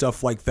see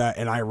stuff like that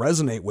and I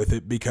resonate with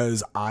it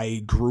because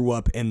I grew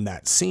up in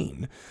that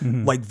scene.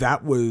 Mm-hmm. Like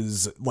that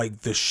was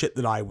like the shit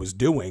that I was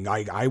doing.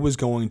 I was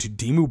going to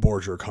Dimmu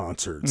Borgir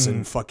concerts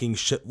and fucking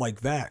shit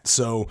like that.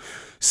 So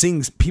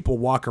seeing people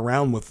walk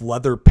around with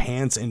leather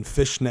pants and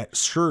fishnet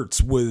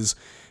shirts was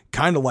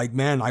kind of like,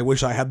 man, I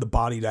wish I had the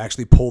body to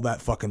actually pull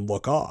that fucking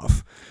look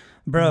off.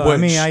 Bro, I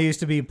mean, I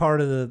used to be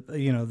part of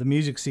the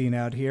music scene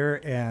out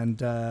here, and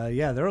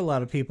there were a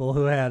lot of people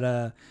who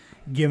had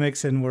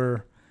gimmicks and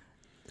were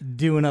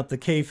doing up the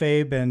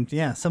kayfabe,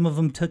 and some of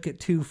them took it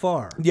too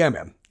far. Yeah,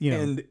 man.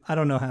 And I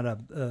don't know how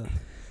to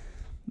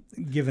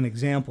give an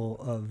example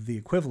of the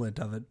equivalent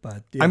of it,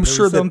 but I'm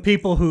sure some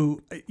people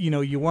who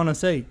you want to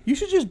say you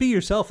should just be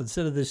yourself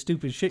instead of this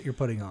stupid shit you're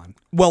putting on.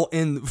 Well,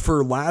 and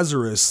for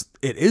Lazarus,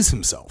 it is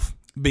himself.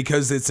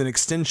 Because it's an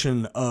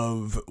extension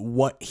of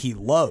what he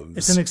loves.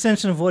 It's an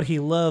extension of what he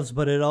loves,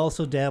 but it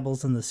also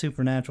dabbles in the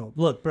supernatural.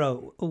 Look,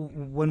 bro,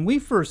 when we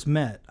first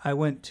met, I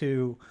went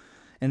to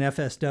an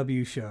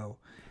FSW show,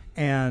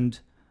 and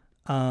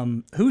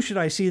who should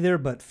I see there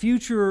but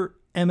future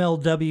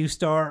MLW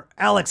star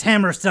Alex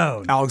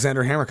Hammerstone.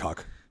 Alexander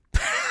Hammercock.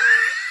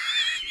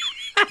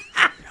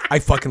 I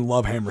fucking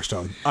love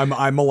Hammerstone.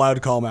 I'm allowed to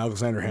call him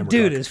Alexander Hammercock.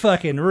 Dude is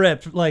fucking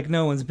ripped like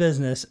no one's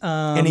business.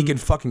 And he can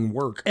fucking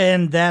work.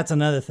 And that's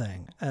another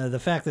thing. The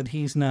fact that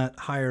he's not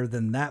higher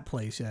than that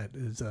place yet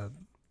is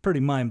pretty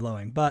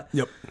mind-blowing. But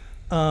yep.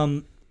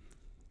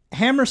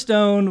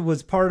 Hammerstone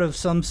was part of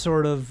some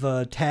sort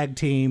of tag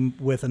team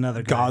with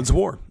another guy. God's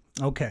War.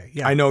 Okay,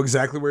 yeah. I know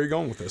exactly where you're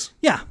going with this.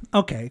 Yeah,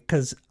 okay,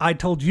 because I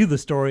told you the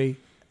story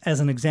as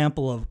an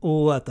example of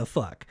what the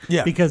fuck.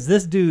 Yeah. Because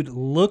this dude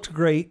looked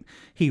great,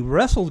 he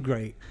wrestled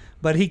great,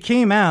 but he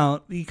came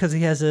out because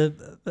he has a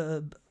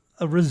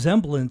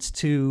resemblance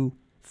to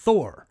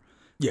Thor.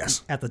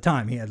 Yes. At the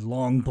time, he had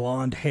long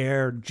blonde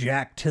hair,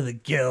 jacked to the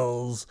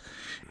gills,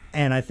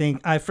 and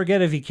I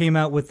forget if he came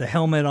out with the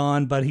helmet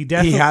on, but he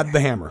definitely... He had the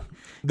hammer.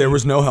 There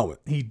was no helmet.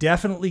 He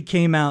definitely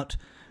came out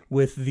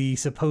with the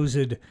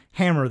supposed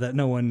hammer that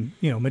no one,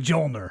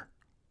 Mjolnir.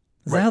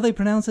 Is that how they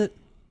pronounce it?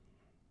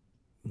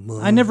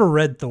 I never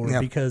read Thor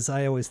because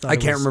I always thought I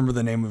can't remember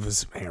the name of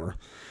his hammer.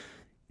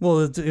 Well,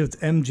 it's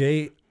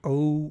MJOLNIR,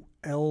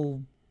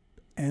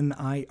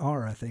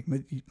 I think.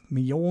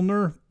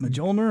 Mjolnir?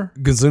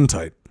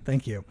 Gesundheit.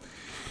 Thank you.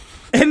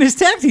 And his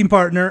tag team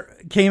partner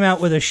came out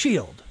with a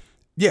shield.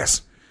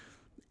 Yes.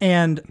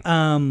 And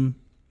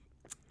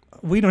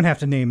we don't have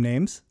to name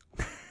names.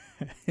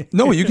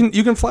 No, you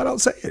can flat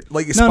out say it.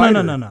 Like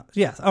No.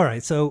 Yes. All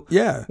right. So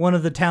one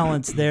of the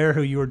talents there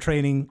who you were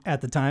training at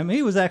the time,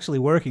 he was actually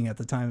working at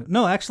the time.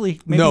 No, actually,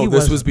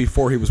 this was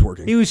before he was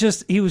working. He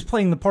was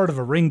playing the part of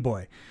a ring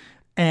boy,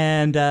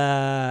 and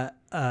the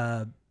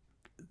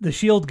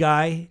Shield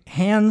guy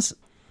hands.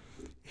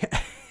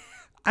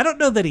 I don't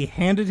know that he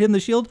handed him the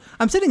shield.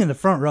 I'm sitting in the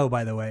front row,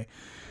 by the way.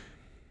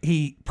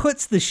 He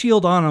puts the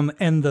shield on him,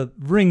 and the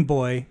ring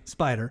boy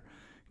Spider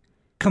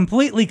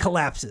completely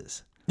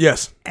collapses.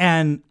 Yes.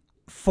 And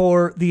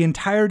for the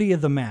entirety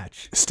of the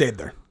match, stayed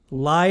there.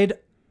 Lied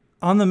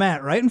on the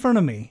mat right in front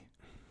of me,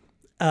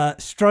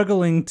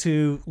 struggling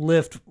to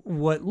lift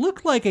what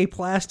looked like a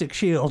plastic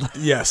shield.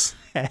 Yes.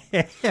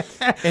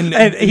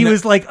 and he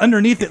was like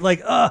underneath it,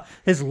 like,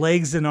 his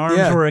legs and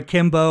arms were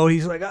akimbo.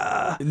 He's like,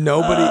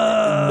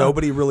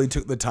 Nobody really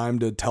took the time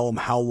to tell him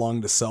how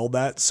long to sell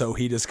that, so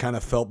he just kind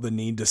of felt the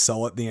need to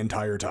sell it the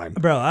entire time.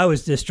 Bro, I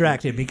was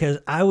distracted because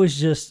I was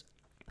just...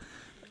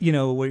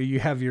 where you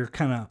have your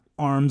kind of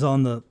arms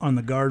on the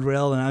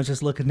guardrail, and I was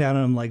just looking down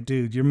at him like,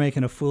 dude, you're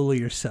making a fool of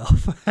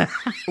yourself.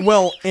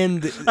 Well,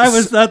 and I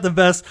was not the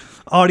best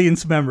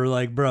audience member.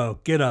 Like, bro,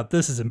 get up.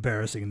 This is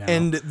embarrassing now.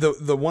 And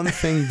the one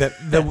thing that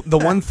the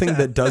one thing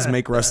that does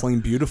make wrestling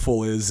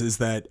beautiful is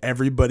that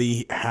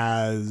everybody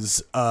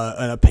has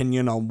an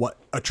opinion on what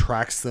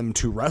attracts them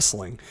to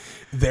wrestling.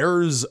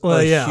 There's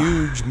a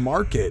huge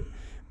market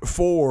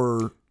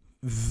for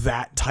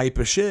that type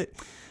of shit.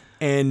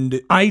 And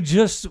I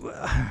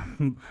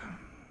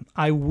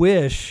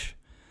wish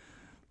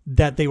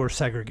that they were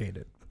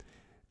segregated.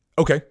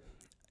 Okay.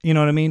 You know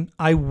what I mean?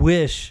 I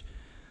wish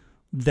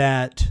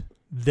that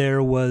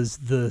there was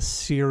the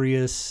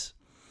serious,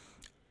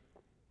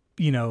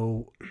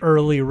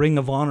 early Ring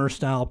of Honor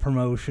style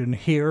promotion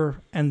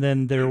here, and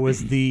then there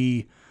was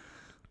the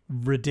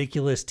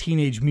ridiculous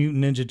Teenage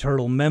Mutant Ninja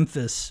Turtle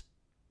Memphis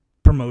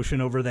promotion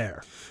over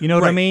there. You know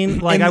what I mean?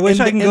 Like, I wish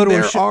I can go to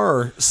a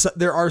show.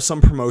 There are some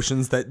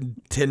promotions that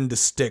tend to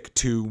stick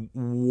to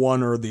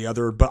one or the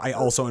other, but I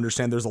also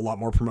understand there's a lot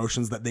more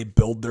promotions that they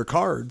build their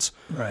cards.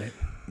 Right.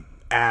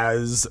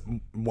 As,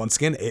 once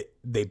again,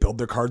 they build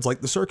their cards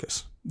like the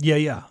circus.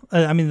 Yeah.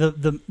 I mean,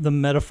 the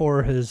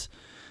metaphor has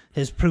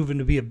proven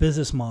to be a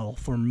business model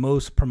for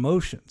most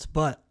promotions,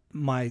 but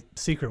my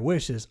secret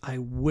wish is I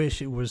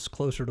wish it was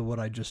closer to what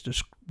I just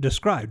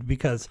described,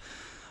 because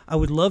I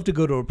would love to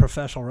go to a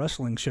professional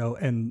wrestling show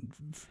and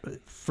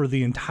for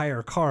the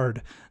entire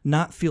card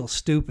not feel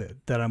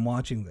stupid that I'm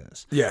watching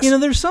this. Yes.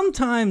 There's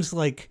sometimes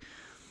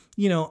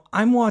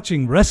I'm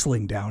watching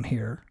wrestling down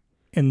here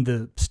in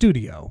the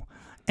studio,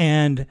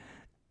 and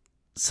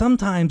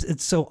sometimes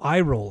it's so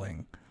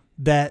eye-rolling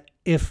that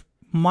if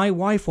my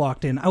wife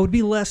walked in, I would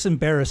be less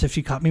embarrassed if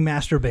she caught me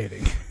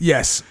masturbating.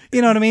 Yes.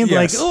 You know what I mean?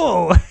 Yes.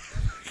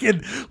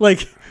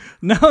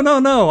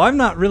 No, I'm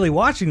not really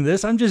watching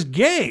this. I'm just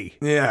gay.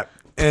 Yeah.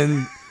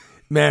 And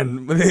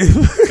man,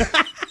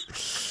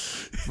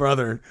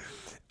 brother,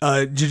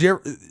 did you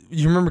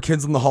remember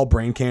Kids in the Hall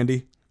Brain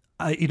Candy?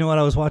 You know what?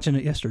 I was watching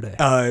it yesterday.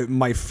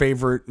 My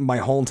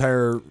whole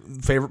entire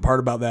favorite part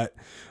about that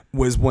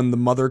was when the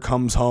mother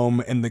comes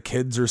home and the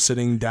kids are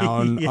sitting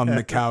down on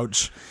the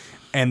couch.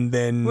 And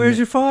then, where's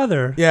your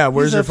father? Yeah,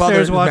 where's your father?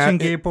 He's upstairs watching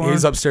gay porn.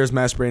 He's upstairs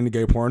masturbating to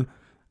gay porn.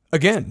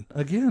 Again.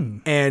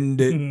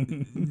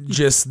 And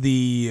just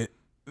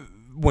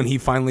when he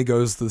finally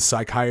goes to the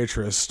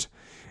psychiatrist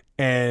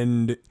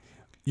and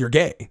you're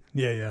gay.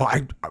 Yeah.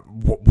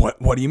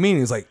 What do you mean?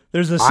 He's like,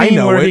 there's a scene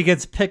where he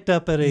gets picked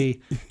up at a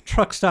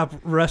truck stop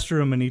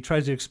restroom and he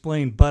tries to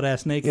explain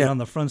butt-ass naked on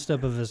the front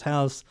step of his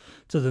house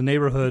to the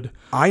neighborhood.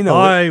 I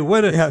know.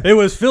 It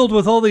was filled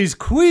with all these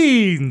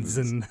queens,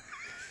 and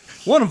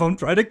one of them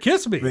tried to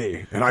kiss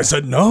me. And I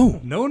said,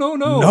 no.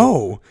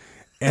 No.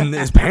 And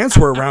his pants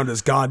were around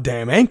his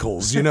goddamn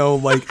ankles, and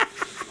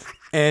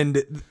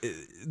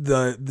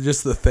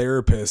the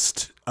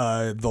therapist,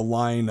 the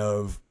line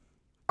of,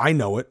 I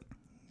know it.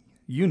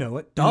 You know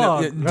it.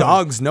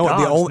 Dogs know it.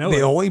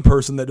 The only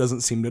person that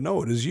doesn't seem to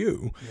know it is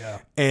you. Yeah.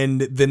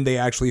 And then they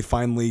actually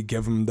finally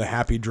give him the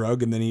happy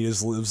drug, and then he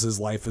just lives his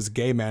life as a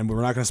gay man. But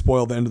we're not going to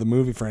spoil the end of the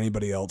movie for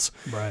anybody else.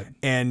 Right.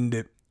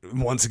 And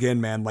once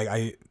again, man, like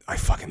I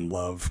fucking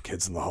love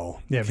Kids in the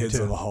Hall. Yeah, Kids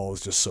in the Hall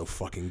is just so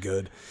fucking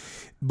good.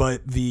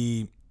 But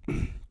the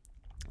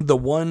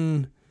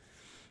one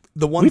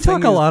we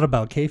talk a lot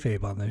about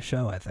kayfabe on this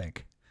show, I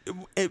think.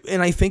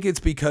 And I think it's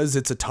because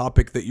it's a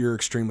topic that you're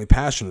extremely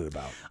passionate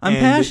about. I'm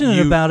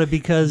passionate about it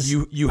because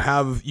you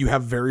have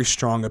very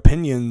strong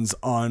opinions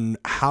on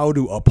how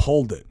to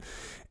uphold it.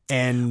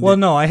 And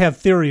I have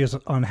theories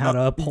on how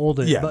to uphold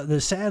it. Yeah.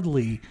 But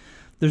sadly,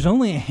 there's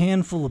only a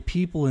handful of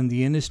people in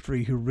the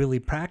industry who really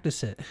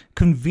practice it.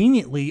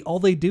 Conveniently, all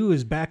they do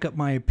is back up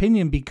my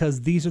opinion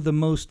because these are the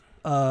most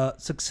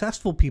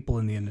successful people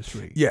in the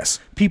industry. Yes.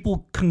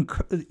 People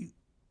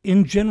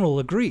in general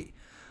agree.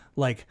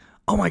 Like,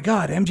 oh my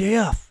God,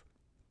 MJF,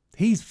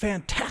 he's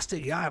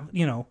fantastic.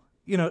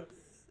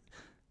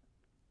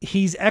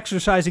 He's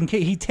exercising.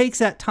 He takes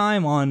that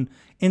time on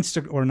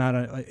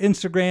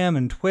Instagram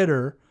and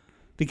Twitter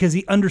because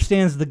he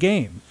understands the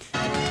game.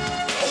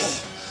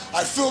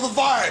 I feel the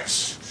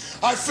vibes.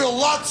 I feel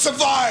lots of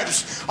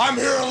vibes. I'm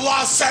here in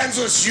Los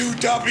Angeles,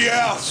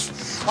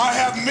 UWF. I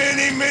have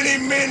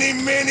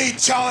many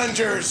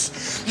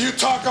challengers. You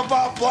talk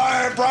about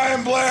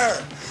Brian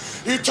Blair.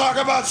 You talk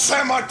about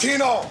San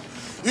Martino.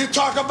 You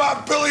talk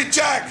about Billy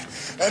Jack.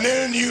 And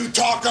then you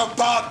talk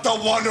about the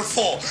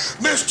wonderful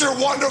Mr.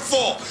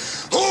 Wonderful.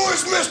 Who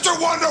is Mr.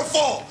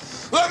 Wonderful?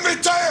 Let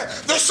me tell you,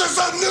 this is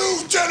a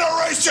new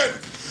generation.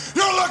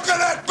 You're looking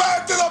at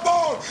Bad to the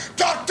Bone,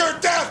 Dr.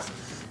 Death.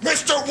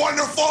 Mr.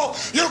 Wonderful,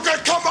 you can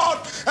come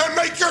out and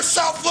make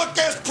yourself look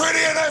as pretty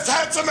and as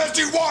handsome as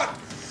you want.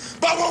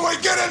 But when we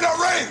get in the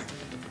ring,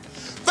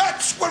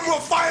 that's when we'll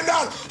find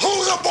out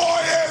who the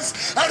boy is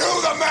and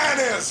who the man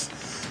is.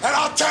 And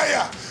I'll tell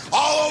you,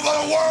 all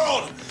over the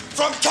world,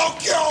 from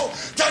Tokyo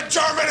to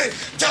Germany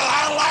to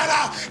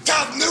Atlanta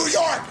to New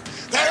York,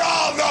 they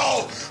all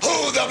know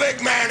who the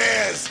big man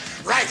is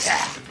right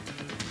here.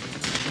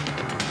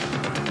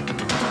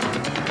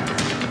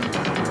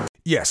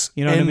 Yes.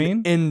 You know what I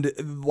mean?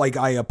 And like,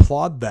 I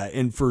applaud that.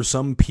 And for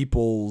some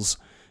people's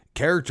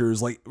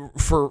characters, like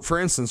for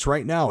instance,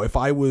 right now, if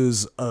I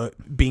was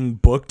being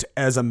booked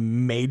as a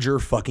major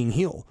fucking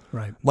heel,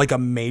 right? Like a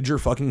major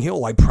fucking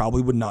heel, I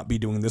probably would not be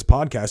doing this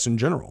podcast in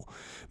general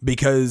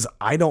because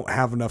I don't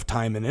have enough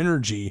time and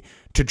energy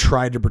to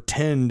try to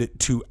pretend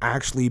to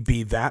actually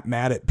be that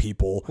mad at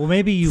people. Well,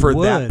 maybe you for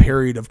would. That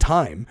period of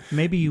time.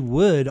 Maybe you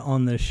would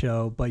on this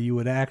show, but you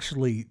would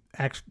actually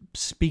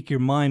speak your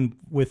mind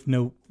with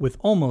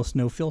almost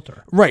no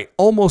filter. Right,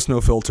 almost no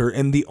filter.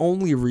 And the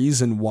only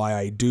reason why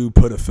I do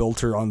put a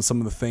filter on some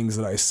of the things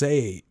that I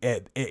say,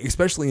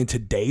 especially in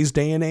today's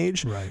day and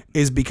age, right,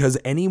 is because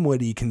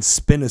anybody can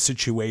spin a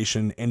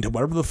situation into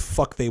whatever the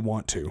fuck they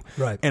want to.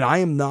 Right. And I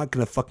am not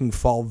going to fucking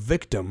fall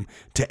victim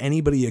to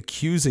anybody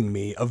accusing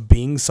me of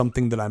being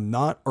something that I'm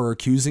not, or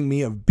accusing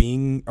me of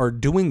being or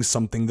doing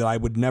something that I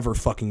would never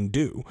fucking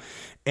do.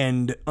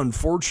 And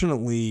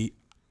unfortunately,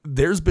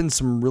 there's been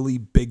some really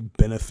big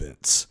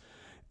benefits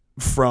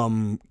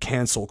from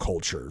cancel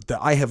culture that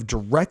I have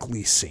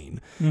directly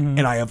seen. Mm-hmm.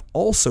 And I have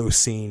also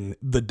seen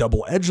the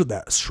double edge of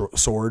that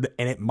sword,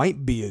 and it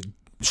might be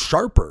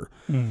sharper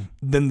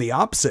than the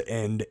opposite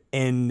end,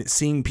 and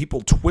seeing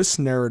people twist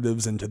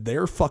narratives into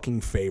their fucking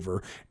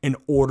favor in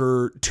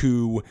order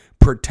to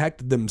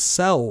protect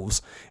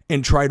themselves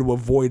and try to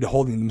avoid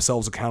holding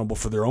themselves accountable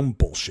for their own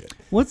bullshit.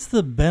 What's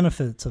the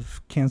benefits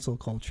of cancel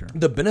culture?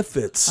 The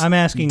benefits... I'm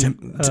asking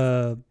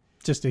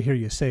just to hear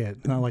you say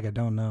it, not like I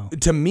don't know.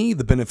 To me,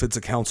 the benefits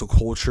of cancel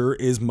culture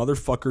is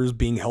motherfuckers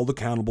being held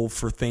accountable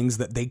for things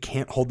that they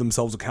can't hold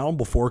themselves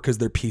accountable for because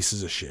they're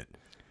pieces of shit.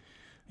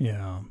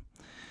 Yeah.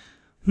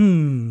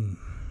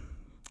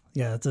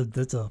 Yeah,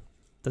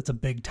 that's a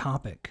big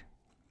topic.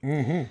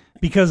 Mm-hmm.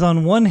 Because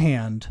on one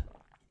hand,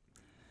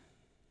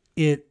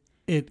 it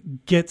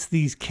gets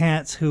these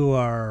cats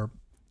who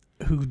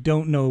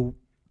don't know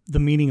the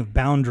meaning of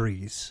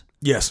boundaries.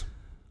 Yes.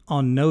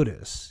 On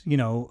notice. You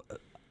know,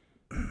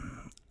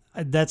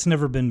 that's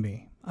never been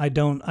me. I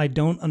don't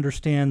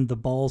understand the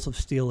balls of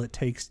steel it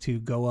takes to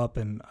go up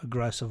and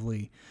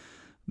aggressively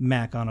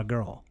mac on a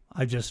girl.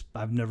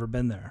 I've never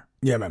been there.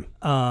 Yeah, man.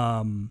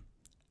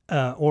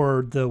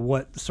 Or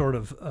what sort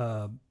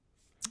of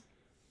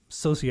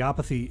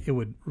sociopathy it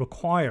would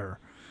require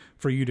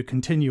for you to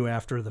continue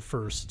after the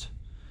first,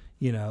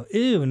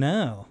 ew,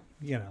 no,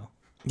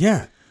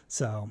 Yeah.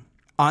 So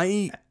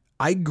I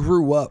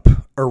grew up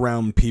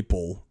around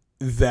people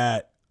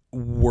that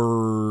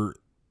were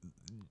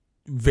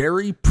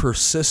very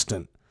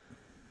persistent,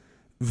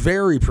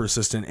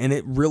 and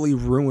it really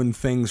ruined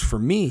things for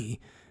me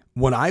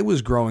when I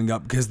was growing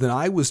up, because then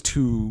I was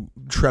too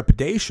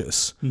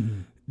trepidatious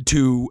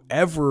to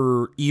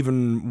ever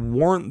even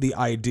warrant the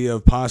idea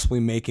of possibly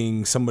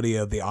making somebody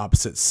of the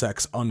opposite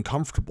sex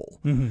uncomfortable.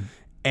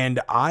 And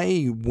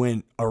I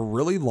went a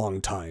really long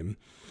time,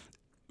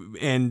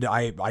 and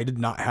I did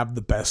not have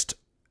the best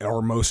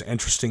or most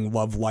interesting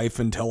love life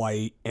until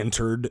I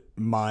entered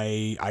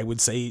my, I would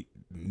say,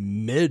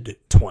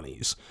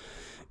 mid-20s.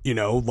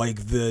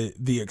 Like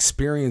the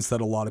experience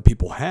that a lot of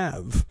people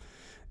have,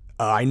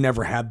 I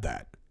never had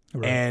that.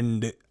 Right.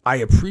 And I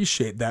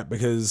appreciate that,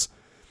 because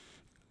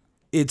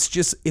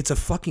it's a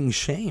fucking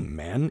shame,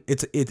 man.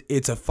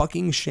 It's a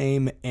fucking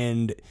shame,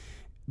 and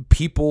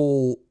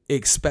people,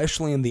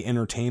 especially in the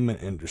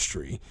entertainment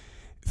industry,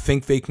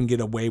 think they can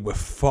get away with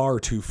far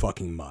too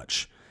fucking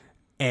much,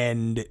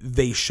 and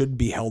they should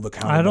be held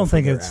accountable. I don't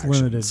think for their it's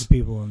actions. limited to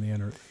people in the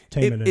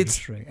entertainment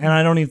industry, and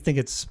I don't even think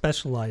it's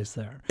specialized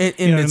there. And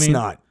it's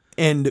not.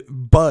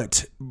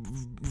 But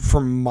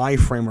from my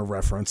frame of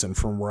reference and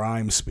from where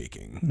I'm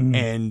speaking,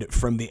 and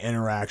from the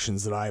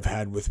interactions that I've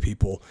had with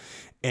people,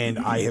 and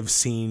I have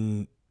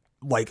seen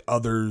like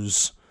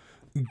others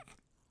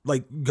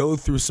like go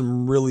through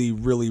some really,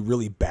 really,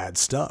 really bad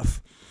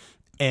stuff,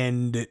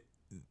 and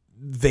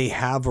they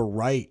have a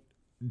right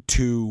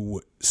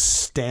to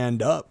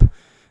stand up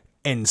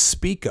and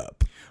speak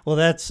up. Well,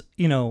 that's,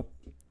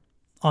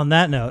 on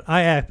that note,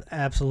 I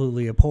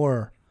absolutely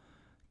abhor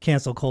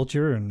cancel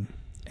culture and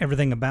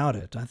everything about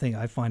it.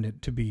 I find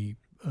it to be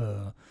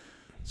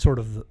sort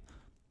of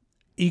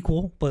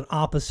equal but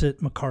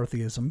opposite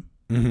McCarthyism.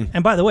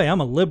 And by the way, I'm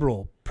a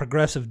liberal,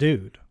 progressive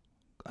dude.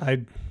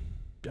 I'm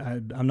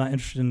not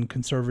interested in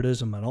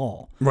conservatism at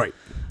all. Right.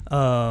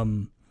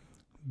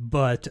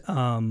 But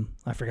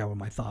I forgot what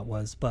my thought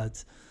was.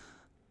 But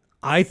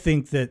I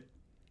think that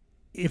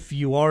if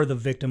you are the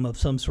victim of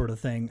some sort of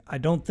thing, I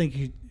don't think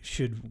you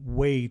should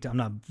wait. I'm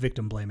not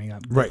victim blaming.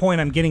 The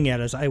point I'm getting at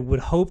is I would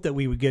hope that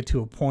we would get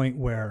to a point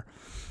where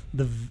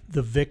the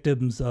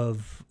victims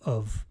of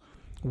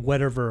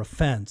whatever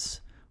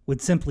offense would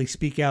simply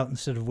speak out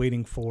instead of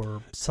waiting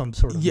for some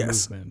sort of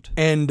movement.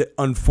 And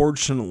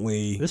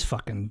unfortunately, this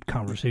fucking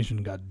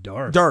conversation got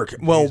dark.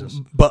 Well, Jesus.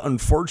 But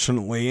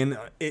unfortunately, and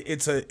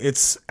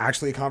it's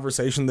actually a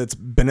conversation that's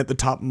been at the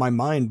top of my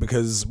mind,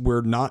 because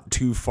we're not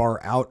too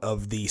far out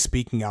of the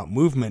speaking out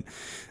movement.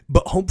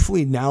 But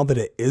hopefully, now that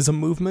it is a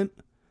movement,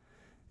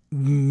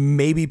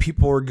 maybe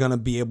people are going to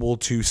be able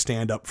to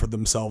stand up for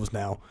themselves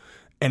now.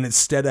 And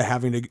instead of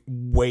having to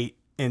wait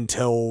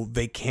until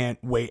they can't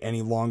wait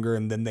any longer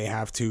and then they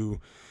have to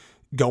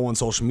go on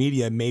social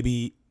media,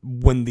 maybe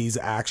when these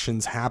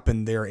actions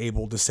happen, they're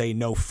able to say,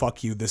 no,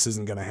 fuck you, this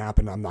isn't going to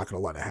happen. I'm not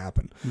going to let it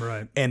happen.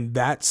 Right. And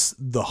that's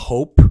the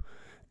hope,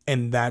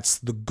 and that's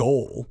the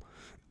goal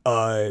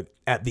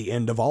at the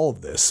end of all of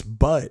this.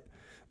 But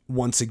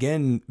once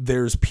again,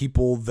 there's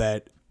people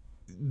that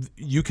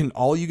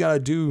all you got to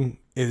do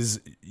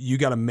is you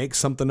got to make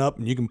something up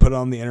and you can put it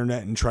on the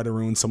internet and try to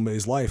ruin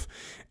somebody's life,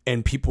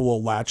 and people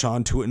will latch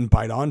onto it and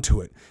bite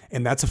onto it.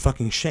 And that's a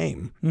fucking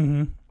shame.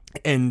 Mm-hmm.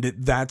 And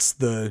that's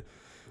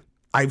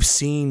I've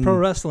seen pro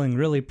wrestling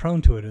really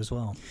prone to it as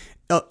well.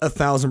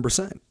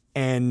 1,000%.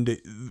 And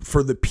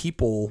for the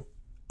people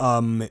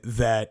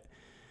that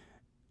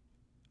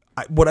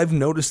what I've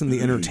noticed in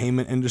the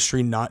entertainment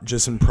industry, not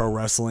just in pro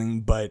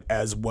wrestling, but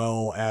as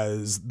well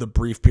as the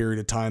brief period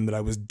of time that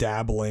I was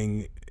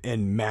dabbling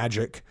in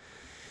magic,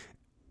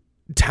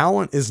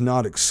 talent is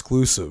not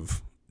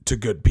exclusive to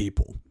good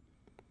people.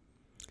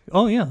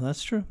 Oh yeah,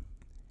 that's true.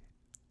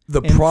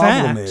 The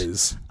problem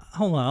is,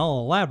 hold on, I'll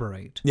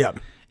elaborate. Yeah.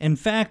 In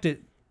fact,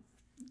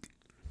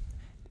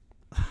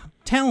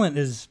 talent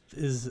is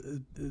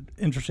an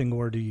interesting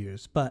word to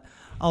use, but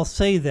I'll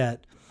say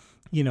that,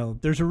 you know,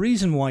 there's a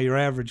reason why your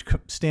average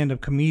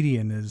stand-up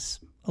comedian is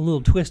a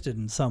little twisted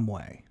in some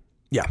way.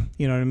 Yeah.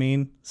 You know what I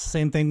mean?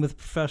 Same thing with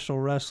professional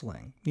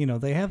wrestling. You know,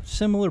 they have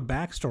similar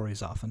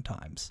backstories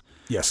oftentimes.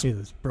 Yes. You know,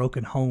 there's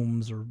broken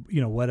homes or,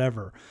 you know,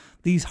 whatever.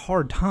 These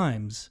hard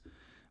times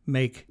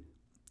make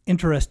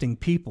interesting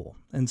people,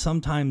 and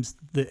sometimes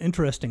the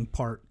interesting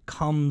part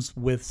comes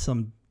with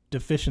some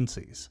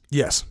deficiencies.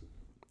 Yes.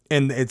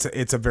 And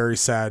it's a very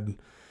sad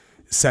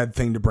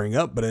thing to bring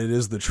up, but it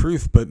is the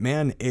truth. But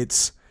man,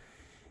 it's,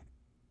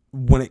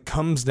 when it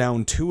comes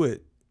down to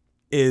it,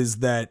 is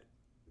that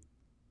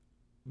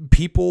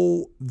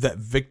people that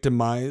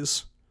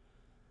victimize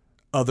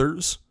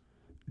others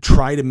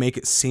try to make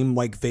it seem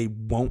like they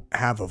won't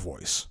have a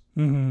voice.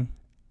 Mm-hmm.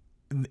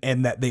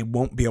 And that they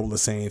won't be able to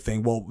say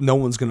anything. Well, no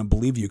one's going to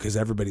believe you because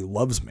everybody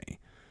loves me.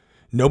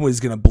 Nobody's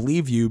going to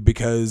believe you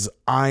because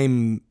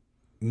I'm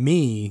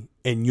me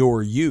and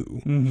you're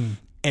you. Mm-hmm.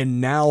 And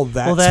now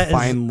that's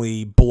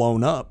finally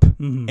blown up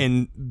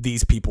in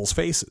these people's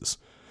faces.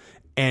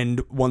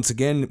 And once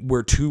again,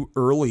 we're too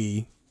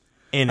early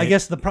in it. I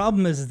guess the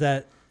problem is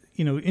that,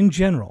 you know, in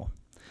general,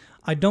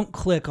 I don't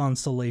click on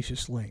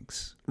salacious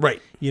links.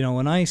 Right. You know,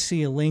 when I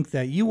see a link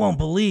that you won't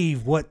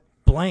believe what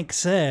blank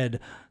said,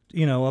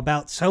 you know,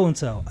 about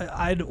so-and-so,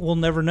 I will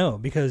never know,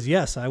 because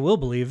yes, I will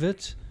believe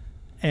it.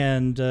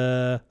 And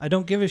I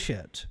don't give a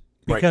shit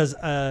because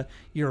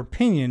your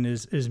opinion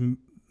is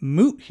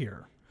moot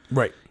here.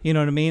 Right. You know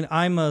what I mean?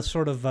 I'm a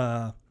sort of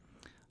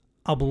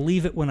I'll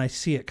believe it when I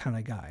see it kind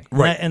of guy.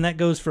 Right. And that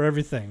goes for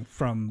everything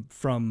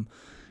from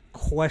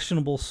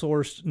questionable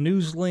sourced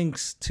news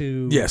links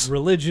to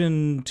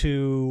religion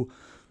to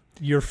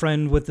your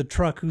friend with the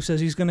truck who says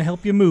he's going to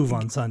help you move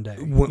on Sunday.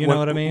 You know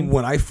what I mean?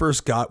 When I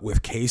first got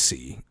with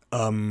Casey,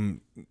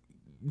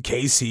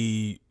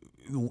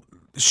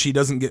 she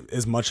doesn't get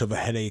as much of a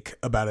headache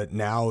about it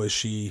now as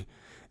she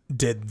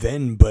did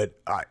then,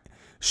 but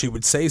she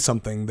would say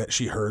something that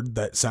she heard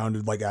that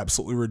sounded like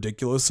absolutely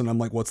ridiculous, and I'm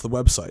like, what's the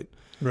website?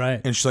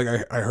 Right. And she's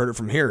like, I heard it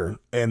from here.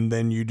 And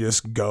then you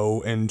just go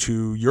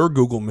into your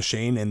Google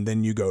machine and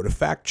then you go to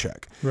fact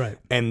check. Right.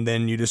 And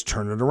then you just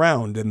turn it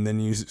around and then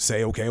you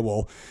say, okay,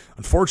 well,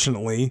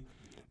 unfortunately,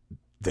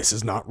 this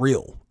is not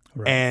real.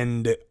 Right.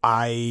 And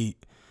I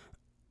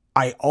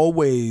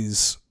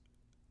always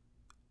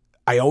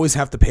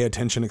have to pay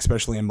attention,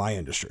 especially in my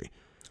industry.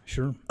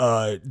 Sure.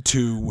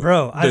 To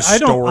Bro, the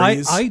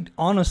stories. I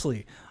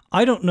honestly,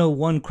 I don't know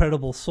one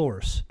credible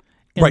source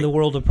in the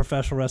world of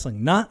professional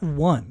wrestling. Not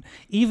one.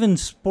 Even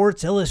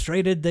Sports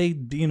Illustrated, they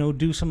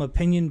do some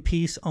opinion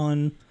piece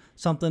on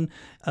something.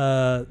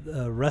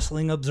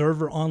 Wrestling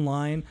Observer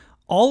Online.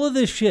 All of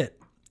this shit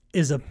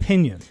is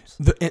opinions.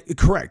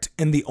 Correct.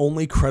 And the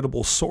only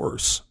credible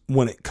source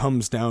when it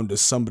comes down to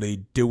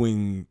somebody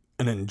doing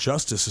an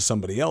injustice to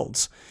somebody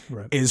else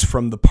is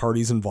from the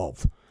parties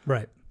involved.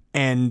 Right.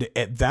 And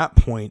at that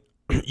point,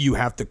 you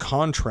have to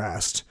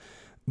contrast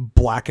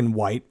black and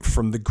white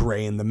from the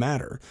gray and the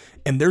matter.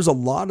 And there's a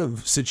lot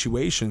of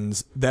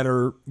situations that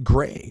are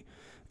gray,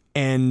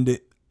 and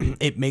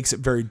it makes it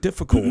very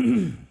difficult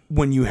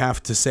when you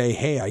have to say,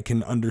 hey, I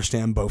can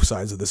understand both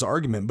sides of this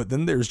argument. But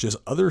then there's just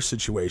other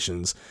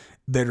situations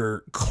that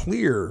are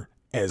clear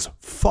as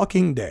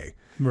fucking day.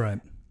 Right.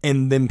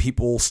 And then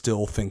people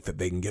still think that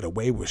they can get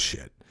away with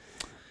shit.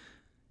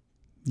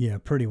 Yeah,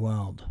 pretty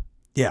wild.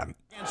 Yeah.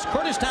 It's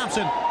Curtis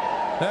Thompson.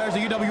 There's the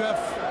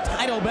UWF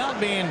title belt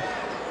being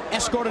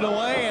escorted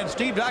away, and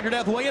Steve Dr.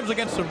 Death Williams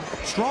against a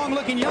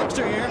strong-looking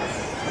youngster here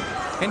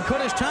in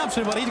Curtis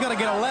Thompson, but he's going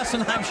to get a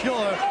lesson, I'm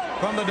sure,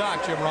 from the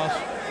doc, Jim Ross.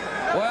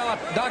 Well,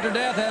 Dr.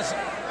 Death has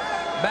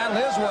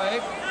battled his way,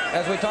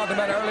 as we talked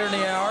about earlier in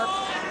the hour,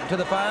 to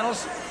the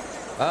finals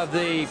of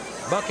the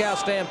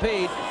Bunkhouse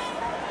Stampede.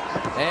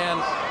 And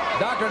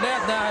Dr.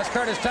 Death now has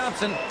Curtis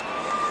Thompson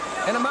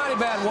in a mighty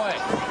bad way.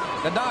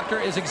 The doctor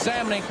is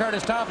examining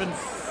Curtis Thompson,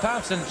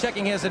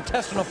 checking his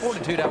intestinal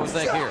fortitude, I would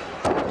think, here.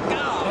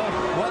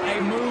 God, what a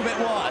move it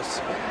was.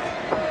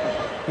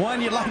 One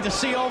you'd like to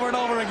see over and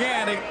over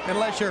again,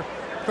 unless you're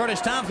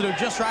Curtis Thompson, who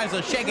just tries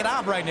to shake it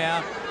off right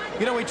now.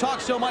 You know, we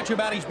talk so much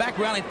about his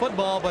background in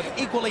football, but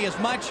equally as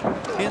much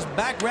his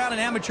background in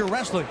amateur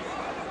wrestling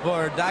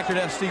for Dr.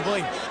 Death Steve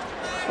Williams.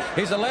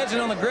 He's a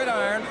legend on the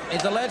gridiron.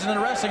 He's a legend in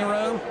the wrestling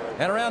room.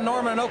 And around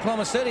Norman and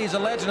Oklahoma City, he's a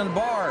legend in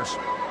bars.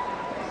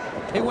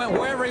 He went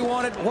wherever he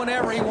wanted,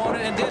 whenever he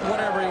wanted, and did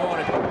whatever he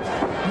wanted.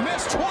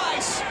 Missed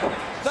twice.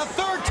 The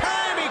third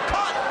time he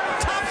caught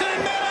Thompson in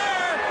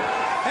midair.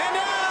 And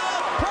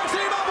now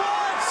pressing him up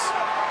once.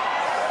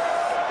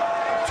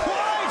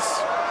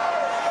 Twice.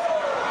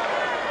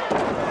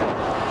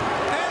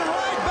 And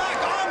right back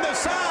on the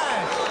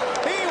side.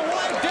 He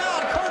wiped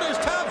out Curtis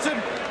Thompson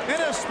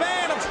in a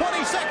span of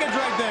 20 seconds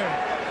right there.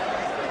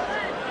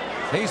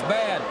 He's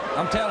bad,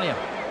 I'm telling you.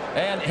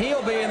 And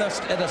he'll be in the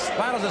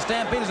finals of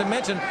Stampede, as I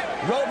mentioned.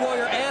 Road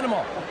Warrior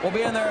Animal will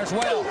be in there as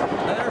well.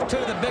 Now, they're two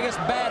of the biggest,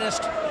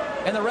 baddest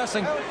in the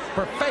wrestling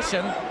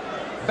profession,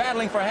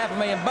 battling for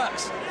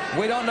 $500,000.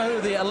 We don't know who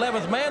the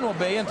 11th man will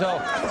be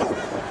until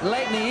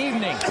late in the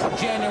evening of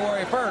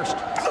January 1st.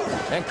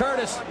 And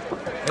Curtis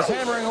is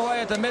hammering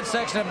away at the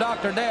midsection of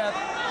Dr. Death.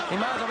 He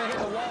might as well be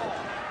hitting the wall.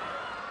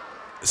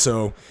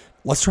 So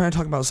let's try and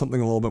talk about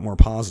something a little bit more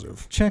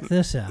positive. Check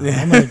this out.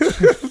 I'm going to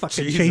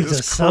fucking change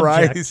the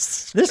subject.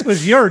 This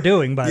was your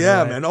doing, by the way.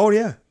 Yeah, man. Oh,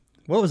 yeah.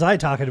 What was I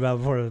talking about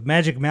before?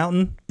 Magic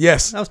Mountain?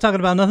 Yes. I was talking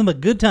about nothing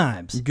but good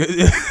times.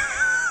 Good.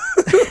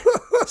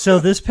 So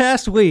this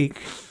past week...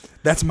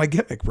 That's my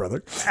gimmick,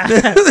 brother.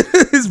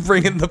 Is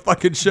bringing the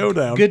fucking show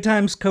down. Good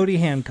times, Cody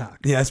Hancock.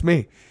 Yeah, that's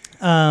me.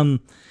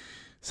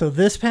 So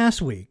this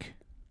past week,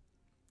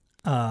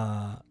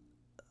 a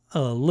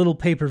little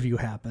pay-per-view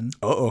happened.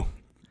 Uh-oh.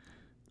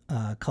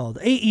 Called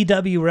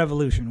AEW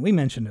Revolution. We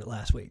mentioned it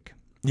last week.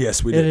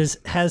 Yes, we did. It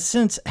has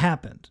since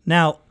happened.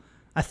 Now,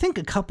 I think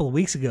a couple of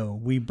weeks ago,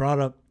 we brought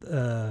up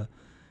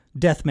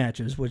death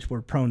matches, which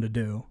we're prone to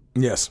do.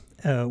 Yes.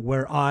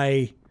 Where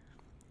I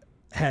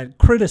had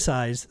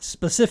criticized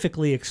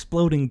specifically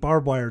exploding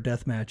barbed wire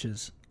death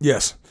matches.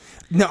 Yes.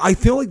 Now, I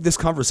feel like this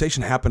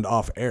conversation happened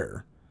off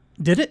air.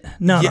 Did it?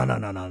 No.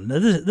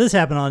 This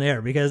happened on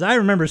air because I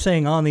remember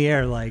saying on the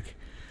air, like,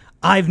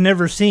 I've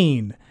never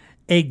seen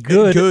a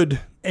good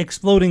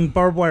exploding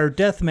barbed wire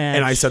death match.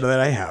 And I said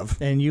that I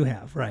have. And you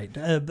have, right.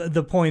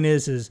 The point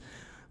is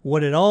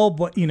what it all,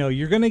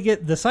 you're going to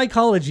get, the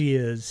psychology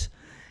is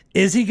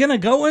he going to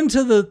go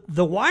into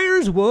the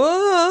wires?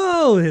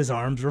 Whoa, his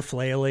arms were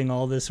flailing,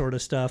 all this sort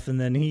of stuff.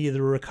 And then he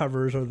either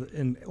recovers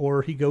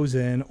or he goes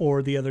in,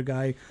 or the other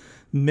guy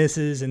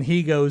misses and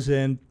he goes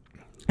in.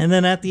 And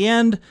then at the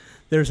end,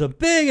 there's a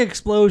big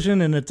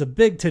explosion and it's a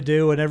big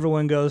to-do and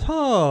everyone goes,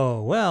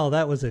 oh, well,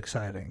 that was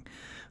exciting.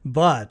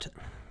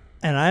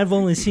 And I've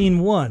only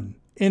seen one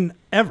in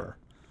ever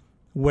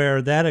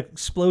where that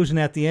explosion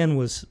at the end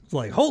was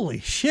like, holy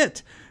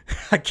shit,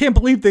 I can't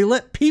believe they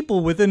let people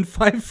within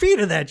 5 feet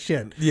of that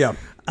shit. Yeah.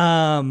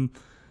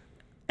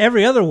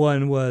 Every other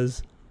one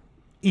was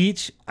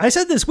I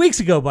said this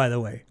weeks ago, by the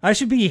way, I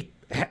should be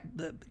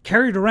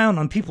carried around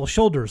on people's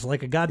shoulders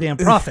like a goddamn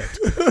prophet.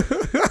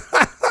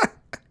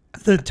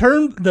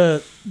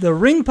 The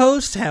ring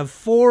posts have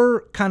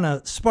 4 kind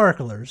of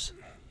sparklers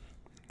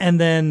and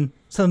then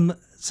some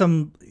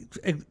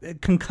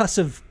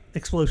concussive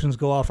explosions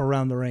go off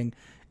around the ring,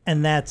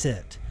 and that's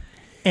it.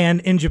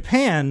 And in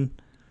Japan,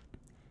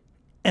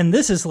 and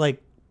this is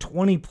like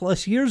 20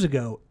 plus years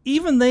ago,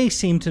 even they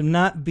seem to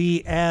not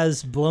be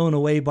as blown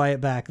away by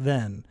it back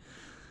then.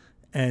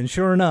 And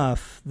sure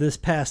enough, this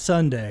past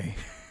Sunday,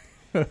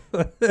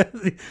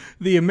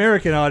 the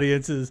American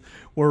audiences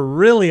were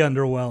really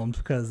underwhelmed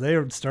because they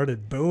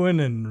started booing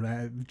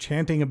and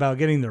chanting about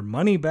getting their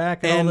money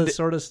back and all this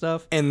sort of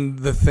stuff. And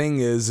the thing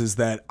is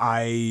that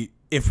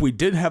if we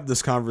did have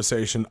this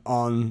conversation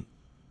on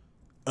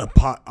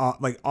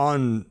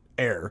on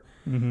air,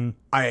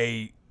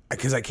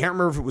 because I can't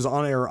remember if it was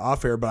on air or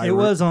off air, but it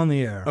was on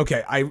the air.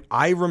 Okay,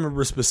 I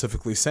remember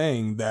specifically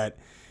saying that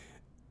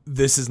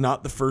this is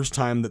not the first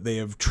time that they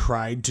have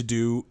tried to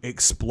do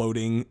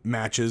exploding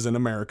matches in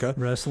America.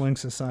 Wrestling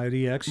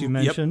Society X, you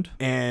mentioned.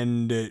 Yep.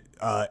 And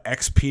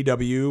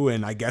XPW,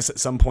 and I guess at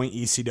some point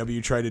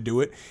ECW tried to do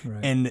it,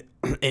 right. And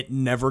it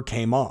never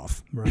came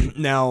off. Right.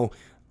 Now,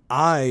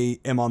 I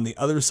am on the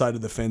other side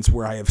of the fence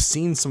where I have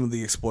seen some of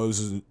the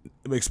explosions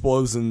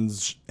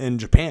in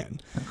Japan.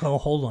 Oh,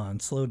 hold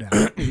on. Slow down.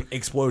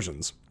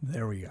 Explosions.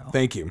 There we go.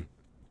 Thank you.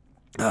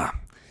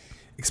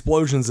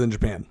 Explosions in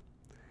Japan.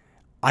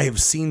 I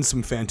have seen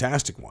some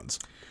fantastic ones.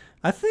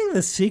 I think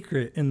the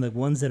secret in the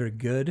ones that are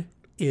good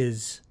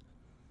is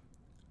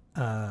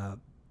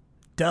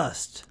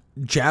dust.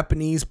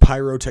 Japanese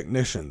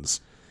pyrotechnicians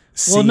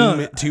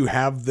seem to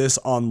have this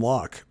on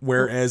lock,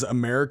 whereas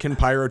American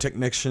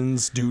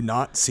pyrotechnicians do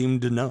not seem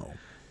to know.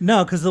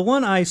 No, because the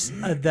one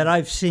that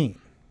I've seen,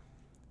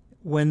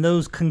 when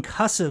those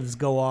concussives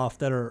go off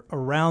that are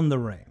around the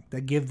ring,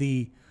 that give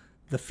the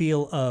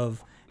feel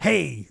of,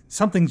 hey,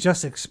 something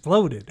just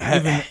exploded.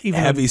 Even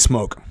heavy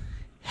smoke.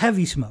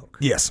 Heavy smoke.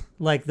 Yes.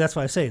 Like, that's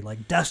why I say,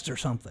 like dust or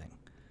something.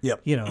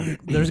 Yep.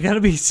 There's got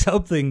to be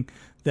something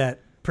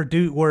that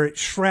where it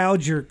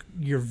shrouds your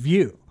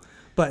view.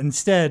 But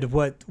instead,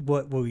 what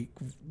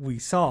we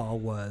saw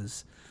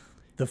was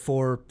the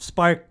 4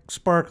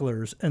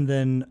 sparklers and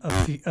then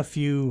a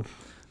few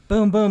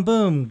boom, boom,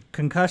 boom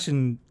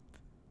concussion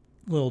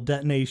little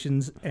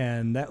detonations,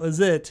 and that was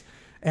it.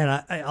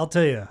 And I'll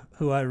tell you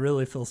who I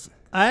really feel.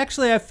 I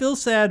feel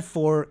sad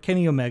for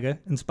Kenny Omega,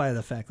 in spite of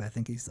the fact that I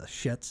think he's the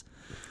shits.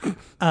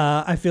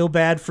 I feel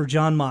bad for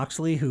Jon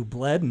Moxley, who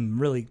bled and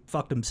really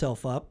fucked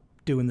himself up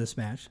doing this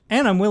match.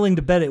 And I'm willing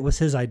to bet it was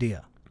his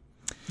idea.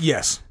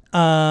 Yes.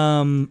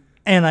 And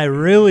I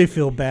really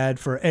feel bad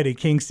for Eddie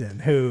Kingston,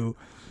 who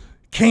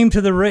came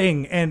to the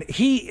ring, and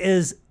he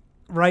is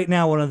right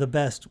now one of the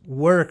best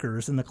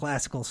workers in the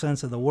classical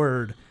sense of the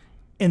word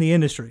in the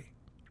industry,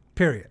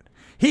 period.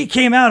 He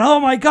came out, oh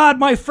my God,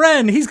 my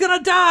friend, he's going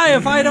to die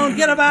if I don't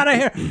get him out of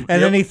here.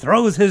 And then he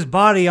throws his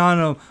body on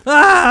him.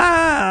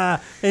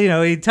 Ah! And, you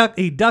know,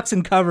 he ducks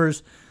and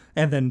covers,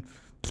 and then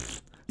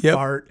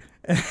fart.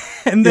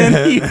 And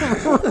then he,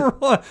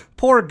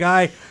 poor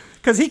guy,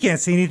 because he can't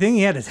see anything.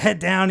 He had his head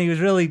down. He was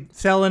really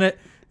selling it.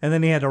 And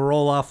then he had to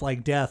roll off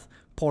like death.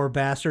 Poor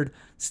bastard.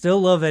 Still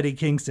love Eddie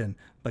Kingston,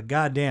 but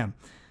goddamn.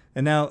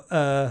 And now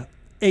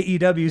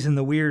AEW's in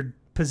the weird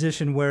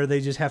position where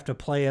they just have to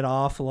play it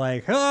off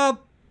like, oh,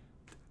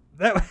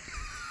 that.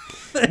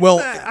 Well,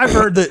 I've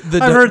heard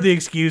the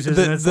excuses,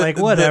 and it's like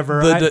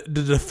whatever. The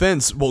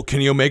defense. Well,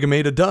 Kenny Omega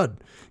made a dud.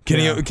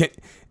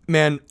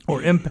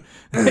 Or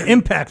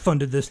Impact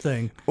funded this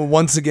thing.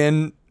 Once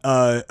again,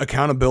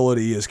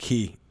 accountability is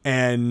key.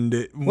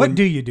 And what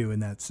do you do in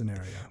that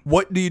scenario?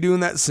 What do you do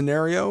in that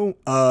scenario?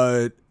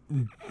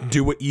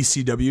 Do what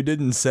ECW did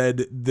and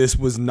said this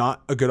was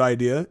not a good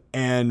idea,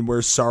 and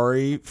we're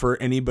sorry for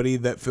anybody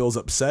that feels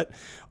upset.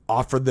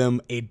 Offer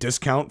them a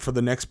discount for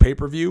the next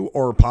pay-per-view,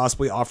 or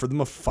possibly offer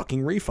them a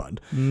fucking refund.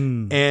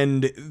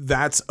 And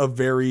that's a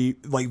very,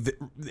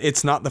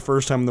 it's not the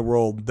first time in the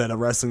world that a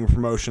wrestling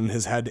promotion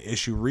has had to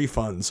issue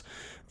refunds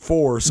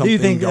for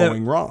something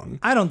going wrong.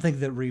 I don't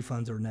think that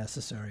refunds are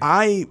necessary.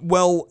 I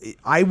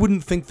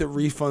wouldn't think that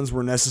refunds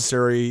were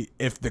necessary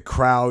if the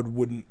crowd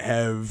wouldn't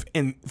have,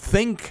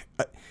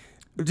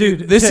 Dude,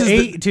 to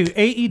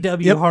AEW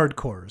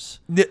hardcores.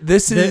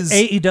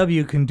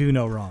 AEW can do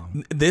no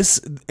wrong.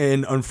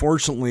 And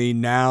unfortunately,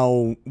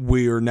 now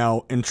we are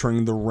now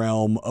entering the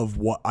realm of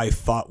what I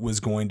thought was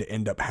going to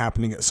end up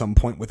happening at some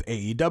point with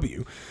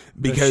AEW,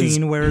 because the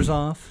sheen wears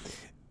off.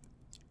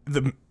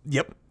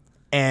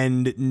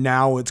 And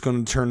now it's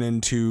going to turn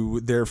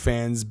into their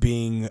fans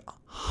being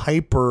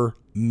hyper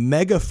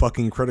mega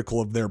fucking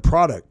critical of their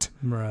product,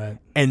 right?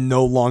 And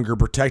no longer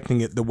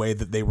protecting it the way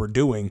that they were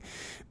doing.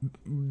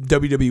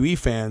 WWE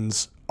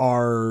fans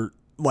are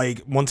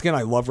like, once again,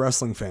 I love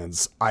wrestling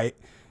fans. I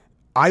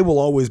will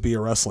always be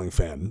a wrestling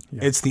fan. Yeah.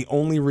 It's the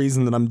only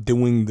reason that I'm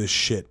doing this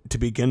shit to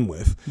begin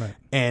with. Right.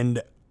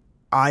 And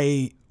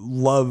I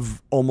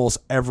love almost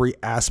every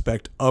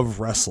aspect of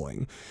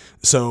wrestling.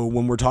 So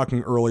when we're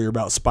talking earlier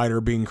about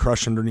Spider being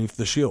crushed underneath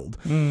the Shield,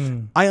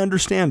 I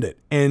understand it.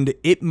 And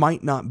it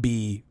might not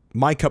be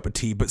my cup of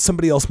tea, but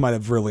somebody else might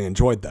have really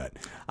enjoyed that.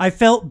 I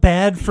felt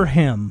bad for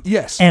him.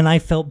 Yes. And I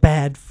felt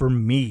bad for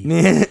me.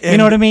 You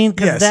know what I mean?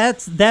 Because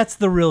that's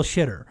the real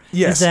shitter.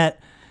 Yes. Is that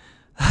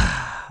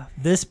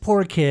this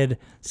poor kid,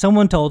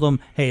 someone told him,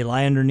 hey,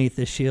 lie underneath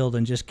the Shield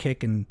and just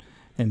kick and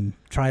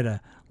try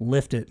to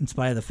lift it, in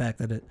spite of the fact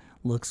that it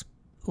looks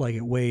like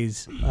it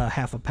weighs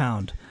half a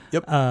pound.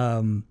 Yep.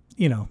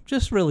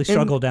 Just really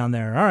struggle down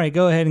there. All right,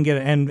 go ahead and get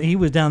it. And he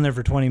was down there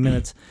for 20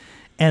 minutes.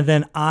 And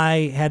then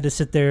I had to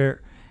sit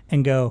there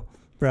and go,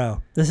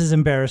 bro, this is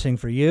embarrassing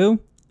for you,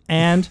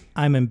 and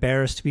I'm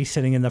embarrassed to be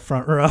sitting in the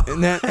front row.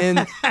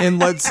 and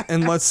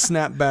let's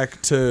snap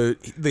back to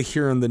the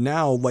here and the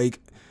now. Like,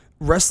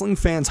 wrestling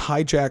fans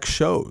hijack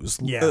shows.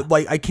 Yeah.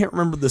 I can't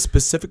remember the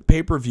specific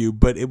pay-per-view,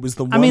 but it was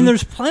the one. I mean,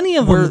 there's plenty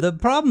of them. The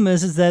problem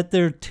is that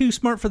they're too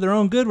smart for their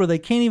own good, where they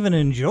can't even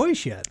enjoy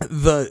shit.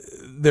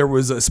 There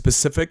was a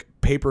specific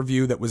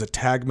pay-per-view that was a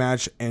tag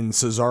match, and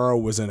Cesaro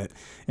was in it.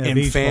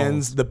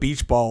 The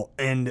beach ball,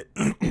 and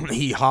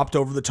he hopped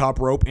over the top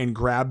rope and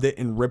grabbed it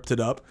and ripped it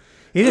up.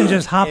 He didn't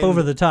just hop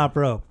over the top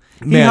rope.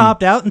 He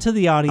hopped out into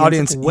the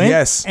audience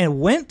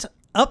went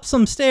up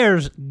some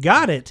stairs,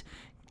 got it,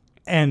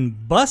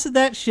 and busted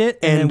that shit,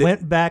 and then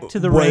went back to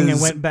the ring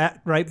and went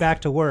right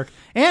back to work.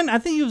 And I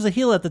think he was a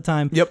heel at the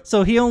time. Yep.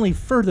 So he only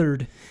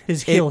furthered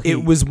his heel heat.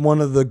 It was one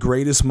of the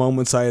greatest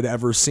moments I had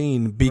ever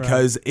seen,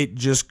 because it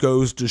just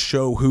goes to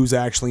show who's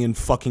actually in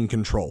fucking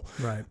control.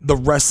 Right. The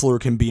wrestler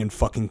can be in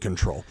fucking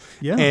control.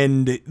 Yeah.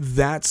 And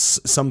that's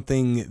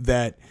something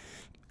that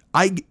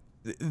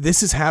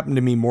this has happened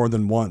to me more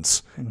than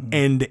once. Mm-hmm.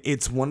 And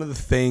it's one of the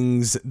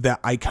things that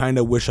I kind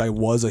of wish I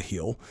was a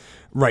heel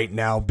right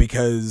now,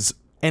 because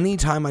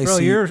anytime I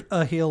see... you're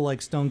a heel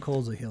like Stone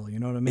Cold's a heel, you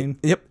know what I mean?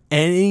 Yep.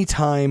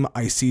 Anytime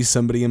I see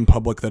somebody in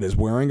public that is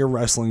wearing a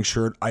wrestling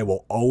shirt, I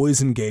will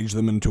always engage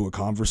them into a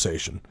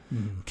conversation.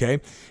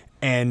 Okay?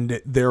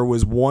 And there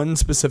was one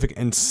specific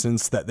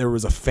instance that there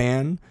was a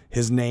fan.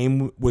 His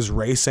name was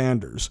Ray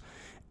Sanders.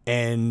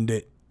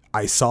 And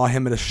I saw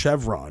him at a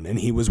Chevron, and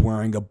he was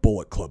wearing a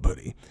Bullet Club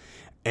hoodie.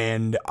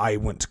 And I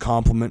went to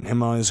compliment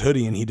him on his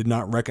hoodie, and he did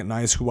not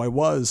recognize who I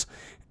was.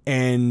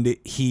 And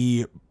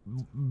he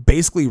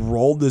basically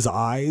rolled his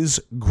eyes,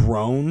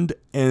 groaned,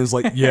 and is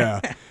like, yeah.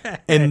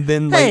 And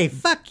then like, hey,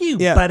 fuck you,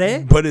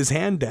 buddy. Put his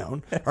hand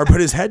down or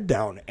put his head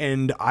down.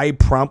 And I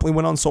promptly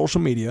went on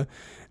social media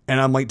and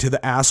I'm like, to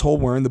the asshole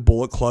wearing the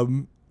Bullet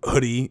Club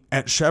hoodie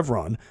at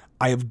Chevron,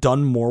 I have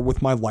done more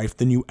with my life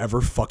than you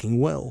ever fucking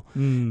will.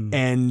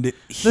 And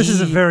this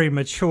is a very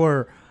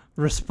mature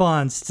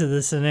response to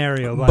the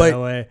scenario, by the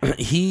way.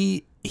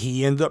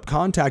 He ended up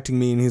contacting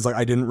me and he's like,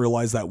 I didn't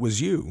realize that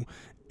was you.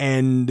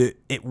 And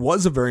it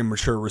was a very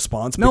mature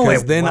response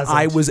because then wasn't.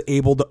 I was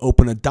able to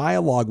open a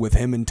dialogue with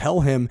him and tell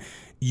him,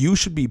 you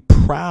should be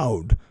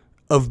proud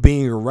of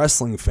being a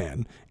wrestling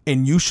fan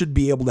and you should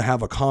be able to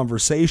have a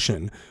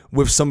conversation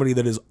with somebody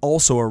that is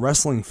also a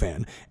wrestling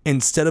fan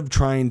instead of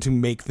trying to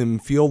make them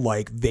feel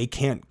like they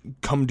can't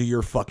come to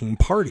your fucking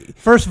party.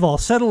 First of all,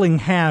 settling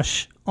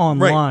hash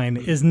online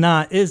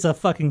is a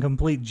fucking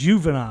complete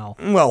juvenile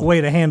way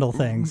to handle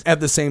things. At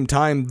the same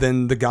time,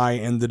 then the guy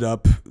ended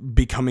up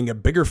becoming a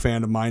bigger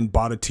fan of mine,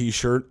 bought a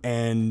t-shirt,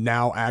 and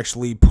now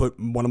actually put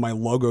one of my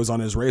logos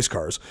on his race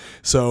cars.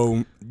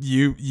 So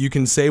you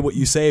can say what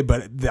you say,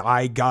 but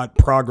I got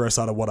progress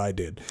out of what I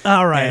did.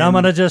 All right, I'm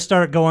going to just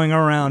start going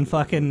around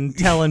fucking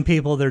telling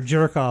people they're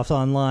jerk-offs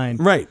online.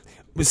 Right.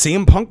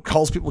 CM Punk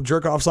calls people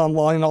jerk-offs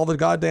online all the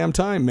goddamn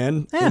time,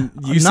 man. Yeah, and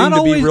you seem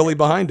to be really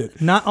behind it.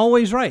 Not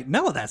always right.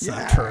 No, that's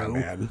not true.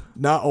 Man.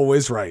 Not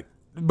always right.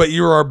 But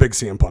you are a big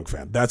CM Punk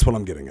fan. That's what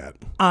I'm getting at.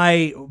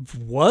 I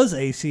was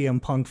a CM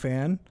Punk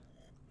fan.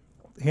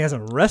 He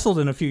hasn't wrestled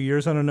in a few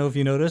years. I don't know if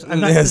you noticed.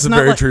 That's a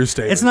very true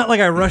statement. It's not like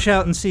I rush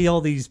out and see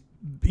all these,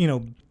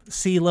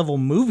 C-level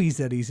movies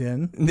that he's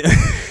in.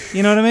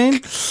 You know what I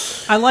mean?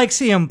 I like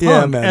CM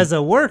Punk as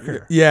a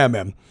worker. Yeah,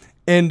 man.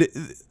 And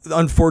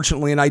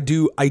unfortunately, and I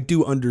do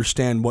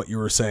understand what you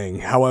were saying.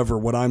 However,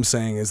 what I'm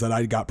saying is that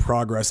I got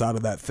progress out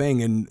of that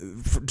thing,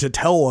 and to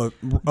tell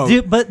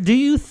But do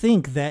you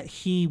think that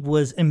he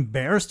was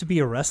embarrassed to be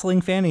a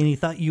wrestling fan and he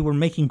thought you were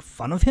making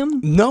fun of him?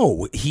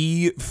 No,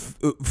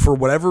 for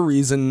whatever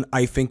reason,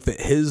 I think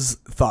that his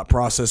thought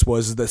process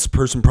was this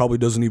person probably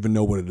doesn't even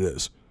know what it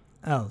is.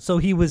 Oh, so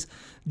he was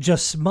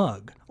just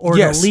smug or an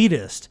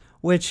elitist,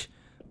 which,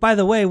 by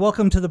the way,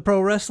 welcome to the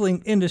pro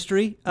wrestling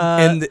industry.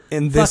 And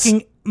this,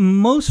 fucking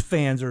most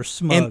fans are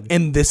smug.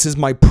 And this is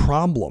my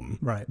problem.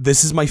 Right.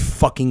 This is my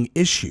fucking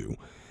issue.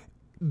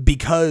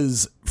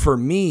 Because for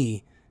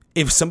me,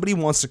 if somebody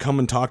wants to come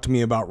and talk to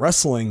me about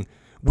wrestling,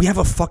 we have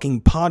a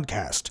fucking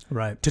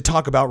podcast to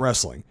talk about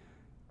wrestling.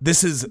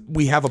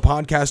 We have a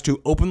podcast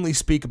to openly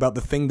speak about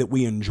the thing that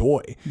we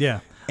enjoy.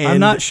 Yeah. I'm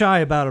not shy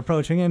about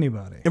approaching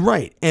anybody.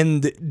 Right.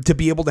 And to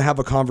be able to have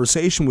a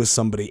conversation with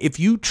somebody, if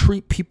you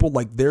treat people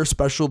like they're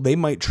special, they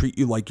might treat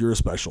you like you're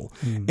special.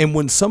 And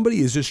when somebody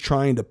is just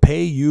trying to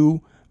pay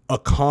you a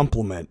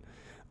compliment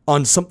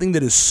on something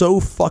that is so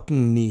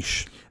fucking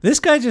niche. This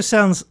guy just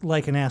sounds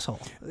like an asshole,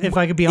 if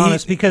I could be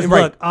honest, because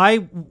look,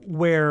 I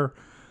wear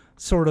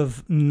sort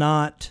of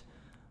not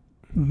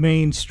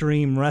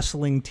mainstream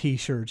wrestling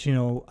t-shirts,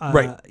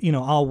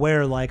 I'll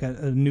wear like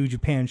a New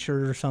Japan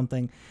shirt or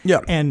something. Yeah.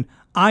 And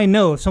I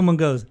know if someone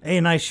goes, hey,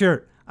 nice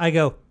shirt, I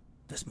go,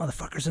 this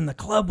motherfucker's in the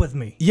club with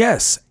me.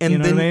 Yes. And you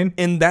know what I mean?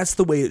 And that's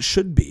the way it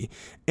should be.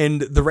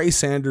 And the Ray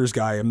Sanders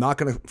guy, I'm not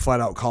going to flat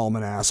out call him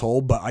an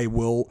asshole, but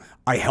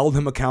I held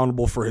him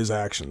accountable for his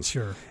actions.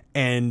 Sure.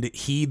 And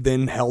he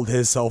then held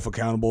himself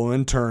accountable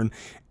in turn,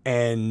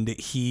 and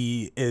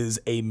he is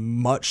a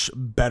much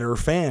better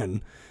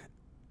fan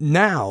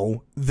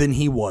now than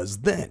he was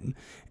then.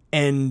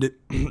 And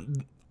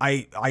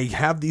I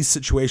have these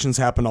situations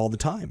happen all the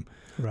time.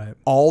 Right.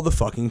 All the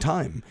fucking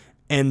time.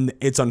 And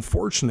it's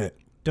unfortunate.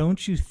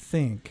 Don't you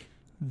think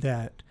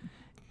that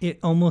it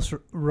almost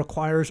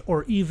requires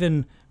or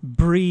even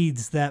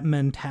breeds that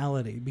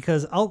mentality?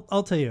 Because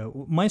I'll tell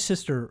you, my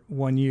sister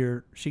one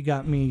year, she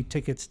got me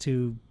tickets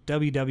to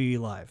WWE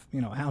Live,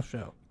 house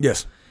show.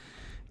 Yes.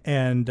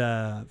 And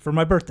for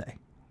my birthday.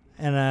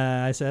 And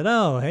I said,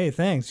 oh, hey,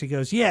 thanks. She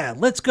goes, yeah,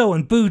 let's go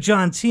and boo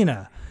John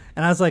Cena.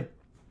 And I was like,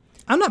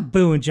 I'm not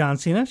booing John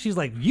Cena. She's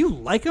like, you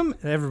like him?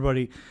 And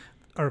everybody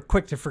are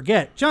quick to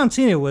forget. John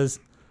Cena was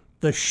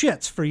the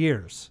shits for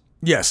years.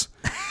 Yes.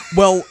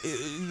 Well,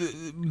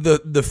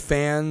 the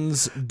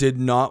fans did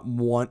not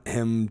want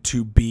him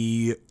to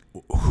be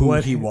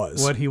what he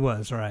was. What he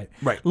was, right.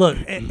 Right. Look,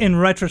 in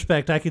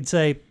retrospect, I could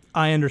say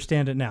I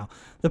understand it now.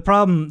 The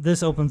problem,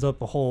 this opens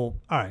up a whole,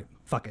 all right,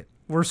 fuck it.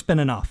 We're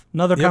spinning off.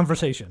 Another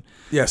conversation.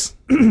 Yes.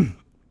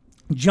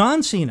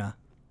 John Cena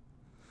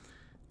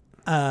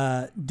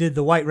did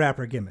the white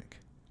rapper gimmick.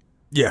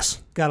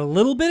 Yes. Got a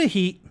little bit of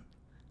heat,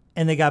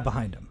 and they got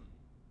behind him.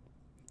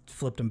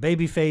 Flipped him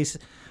babyface.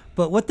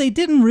 But what they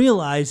didn't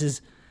realize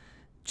is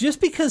just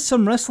because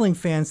some wrestling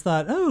fans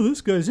thought, oh, this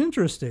guy's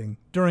interesting,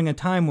 during a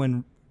time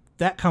when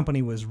that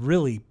company was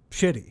really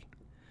shitty,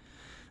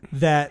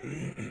 that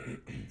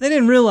they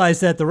didn't realize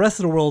that the rest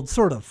of the world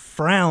sort of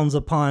frowns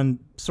upon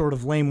sort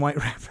of lame white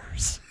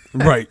rappers.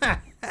 Right.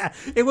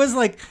 It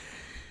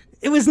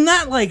was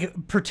not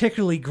like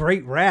particularly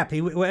great rap.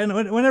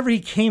 Whenever he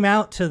came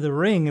out to the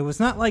ring, it was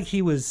not like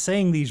he was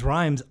saying these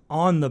rhymes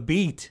on the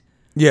beat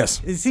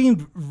Yes. It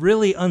seemed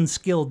really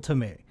unskilled to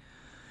me.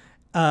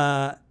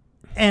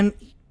 And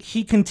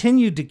he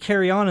continued to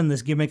carry on in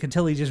this gimmick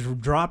until he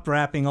just dropped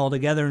rapping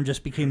altogether and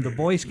just became the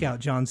Boy Scout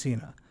John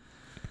Cena.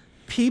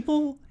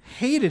 People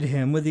hated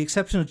him with the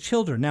exception of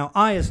children. Now,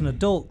 I, as an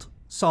adult,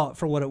 saw it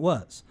for what it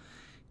was.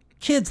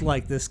 Kids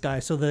like this guy,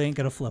 so they ain't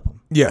going to flip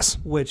him. Yes.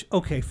 Which,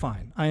 okay,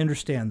 fine. I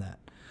understand that.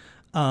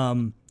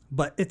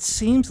 But it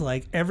seems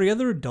like every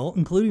other adult,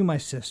 including my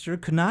sister,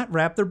 could not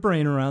wrap their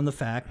brain around the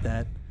fact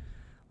that,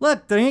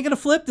 look, they ain't going to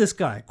flip this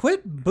guy.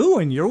 Quit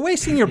booing. You're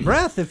wasting your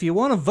breath. If you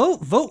want to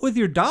vote with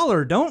your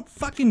dollar. Don't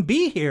fucking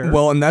be here.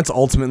 Well, and that's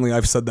ultimately,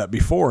 I've said that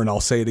before, and I'll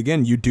say it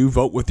again. You do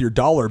vote with your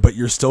dollar, but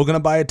you're still going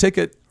to buy a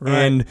ticket.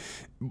 Right.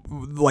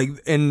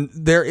 And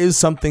there is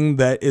something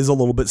that is a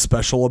little bit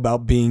special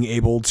about being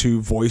able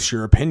to voice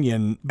your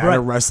opinion at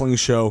a wrestling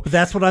show. But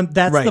that's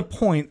the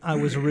point I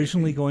was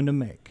originally going to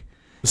make.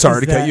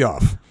 Sorry to cut you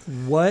off.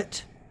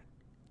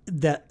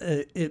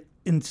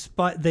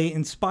 They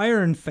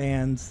inspire in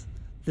fans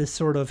this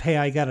sort of, hey,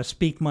 I got to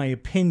speak my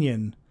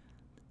opinion,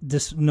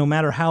 this no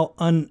matter how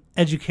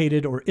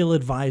uneducated or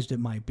ill-advised it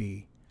might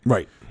be.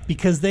 Right.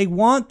 Because they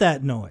want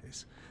that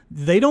noise.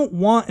 They don't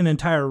want an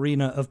entire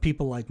arena of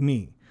people like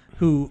me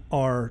who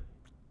are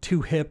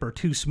too hip or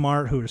too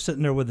smart, who are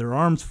sitting there with their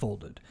arms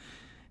folded.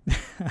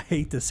 I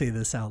hate to say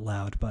this out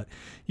loud, but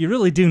you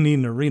really do need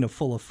an arena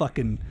full of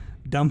fucking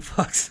dumb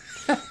fucks.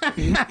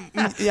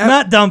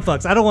 Not dumb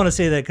fucks. I don't want to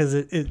say that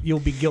because you'll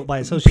be guilt by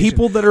association.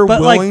 People that are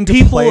willing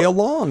to play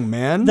along,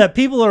 man. That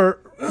people are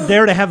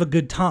there to have a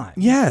good time.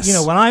 Yes. You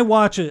know, when I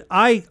watch it,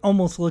 I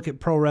almost look at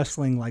pro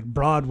wrestling like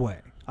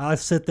Broadway. I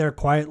sit there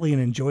quietly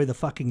and enjoy the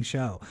fucking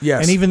show.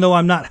 Yes. And even though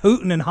I'm not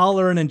hooting and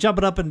hollering and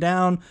jumping up and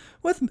down,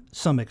 with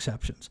some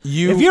exceptions.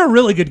 If you're a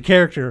really good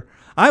character,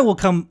 I will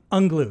come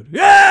unglued.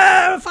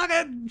 Yeah,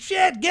 fucking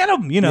shit, get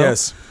him, you know.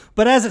 Yes.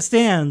 But as it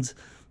stands,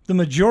 the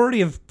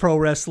majority of pro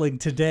wrestling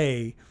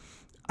today,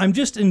 I'm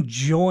just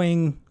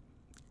enjoying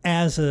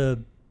as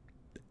an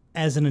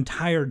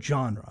entire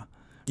genre.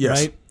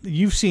 Yes. Right?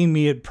 You've seen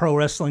me at pro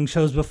wrestling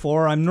shows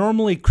before. I'm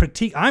normally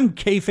I'm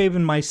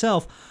kayfabing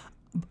myself.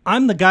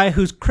 I'm the guy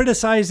who's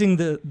criticizing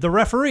the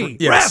referee.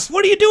 Yes. Ref,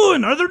 what are you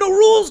doing? Are there no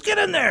rules? Get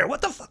in there.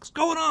 What the fuck's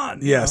going on?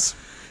 Yes.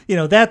 You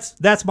know,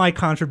 that's my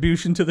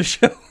contribution to the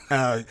show.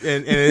 And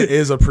it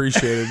is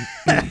appreciated.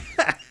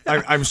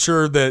 I'm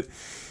sure that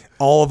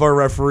all of our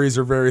referees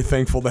are very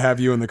thankful to have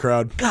you in the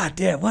crowd. God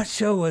damn, what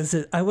show was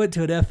it? I went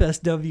to an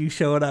FSW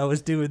show and I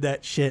was doing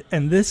that shit,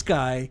 and this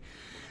guy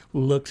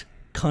looked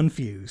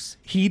confused.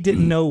 He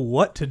didn't know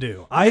what to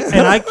do.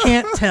 I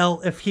can't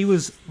tell if he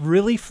was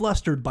really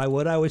flustered by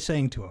what I was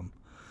saying to him,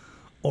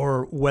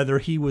 or whether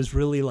he was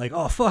really like,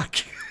 oh fuck.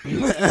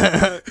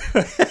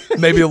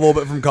 Maybe a little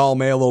bit from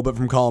column A, a little bit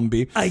from column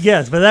B. I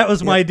guess, but that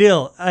was my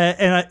deal.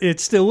 It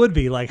still would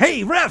be like,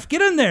 hey, ref,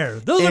 get in there.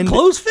 Those are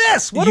closed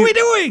fists. What are we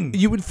doing?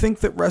 You would think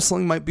that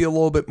wrestling might be a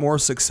little bit more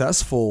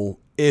successful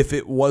if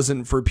it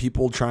wasn't for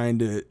people trying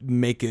to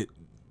make it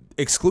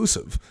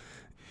exclusive.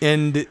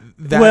 And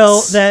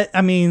that's...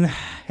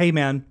 hey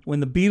man, when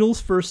the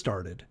Beatles first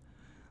started,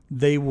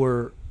 they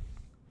were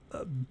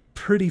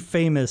pretty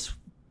famous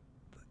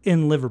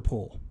in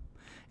Liverpool.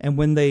 And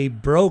when they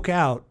broke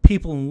out,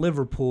 people in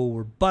Liverpool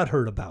were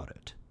butthurt about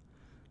it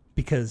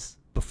because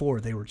before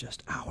they were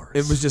just ours.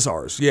 It was just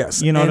ours,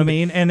 yes. You know what I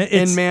mean? And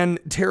man,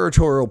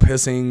 territorial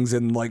pissings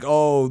and like,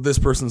 oh, this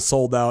person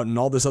sold out and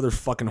all this other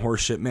fucking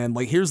horse shit, man.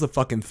 Like, here's the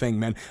fucking thing,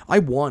 man. I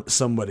want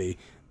somebody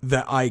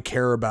that I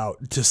care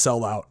about to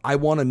sell out. I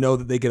want to know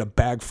that they get a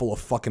bag full of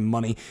fucking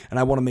money, and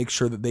I want to make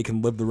sure that they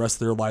can live the rest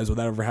of their lives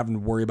without ever having to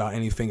worry about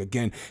anything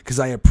again, because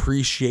I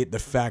appreciate the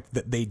fact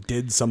that they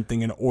did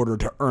something in order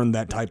to earn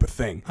that type of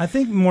thing. I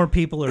think more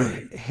people are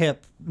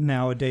hip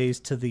nowadays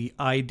to the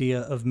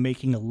idea of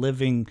making a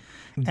living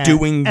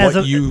doing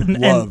what you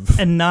love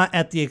and not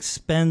at the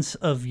expense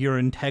of your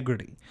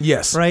integrity.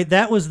 Yes. Right?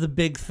 That was the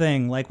big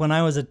thing. Like when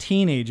I was a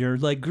teenager,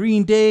 like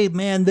Green Day,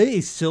 man,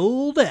 they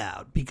sold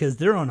out because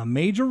they're on a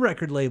major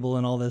record label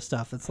and all this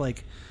stuff. It's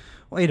like,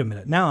 wait a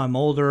minute. Now I'm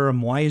older,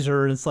 I'm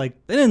wiser, and it's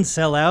like, they didn't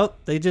sell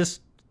out. They just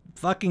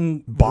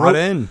fucking bought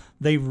in.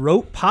 They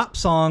wrote pop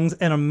songs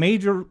and a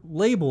major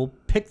label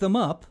picked them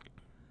up.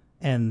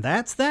 And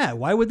that's that.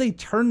 Why would they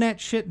turn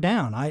that shit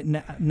down?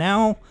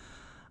 Now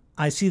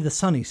I see the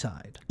sunny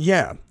side.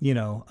 Yeah. You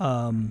know,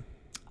 I'm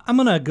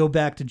going to go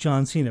back to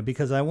John Cena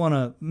because I want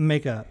to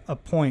make a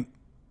point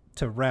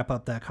to wrap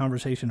up that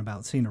conversation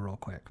about Cena real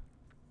quick.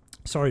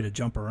 Sorry to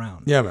jump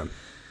around. Yeah, man.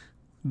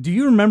 Do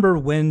you remember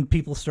when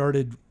people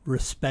started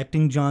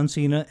respecting John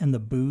Cena and the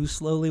boos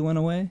slowly went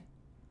away?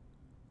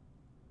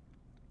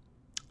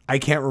 I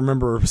can't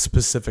remember a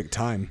specific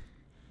time.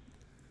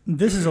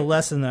 This is a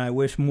lesson that I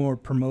wish more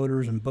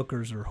promoters and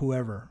bookers or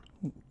whoever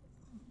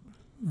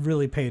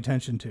really pay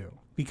attention to,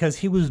 because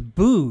he was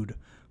booed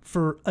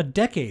for a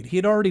decade. He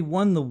had already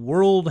won the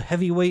world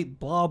heavyweight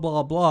blah,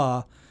 blah,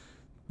 blah,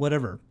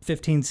 whatever,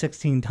 15,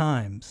 16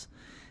 times.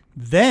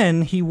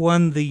 Then he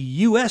won the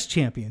U.S.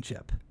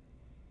 championship.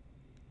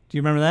 Do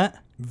you remember that?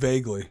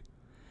 Vaguely.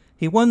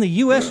 He won the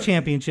U.S.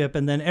 championship,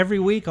 and then every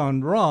week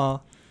on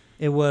Raw,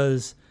 It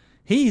was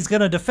he's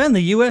going to defend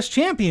the U.S.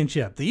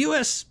 Championship, the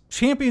U.S.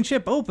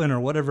 Championship Open or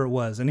whatever it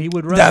was, and he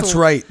would wrestle. That's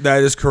right.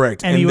 That is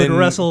correct. And he would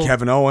wrestle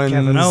Kevin Owens,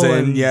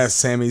 and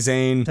Sami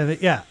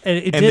Zayn. Yeah,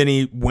 and then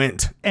he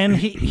went. And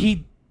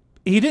he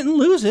didn't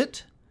lose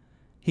it.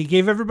 He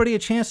gave everybody a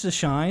chance to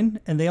shine,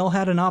 and they all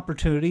had an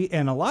opportunity,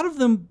 and a lot of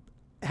them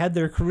had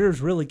their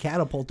careers really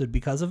catapulted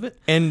because of it.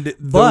 And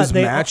those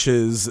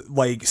matches,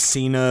 like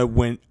Cena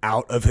went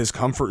out of his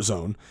comfort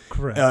zone,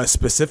 correct,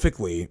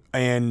 specifically,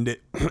 and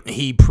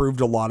he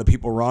proved a lot of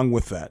people wrong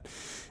with that.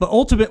 But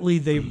ultimately,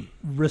 they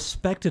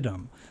respected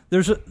him.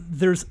 There's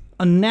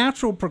a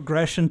natural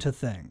progression to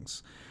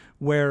things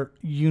where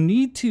you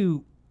need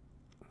to,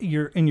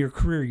 in your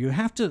career, you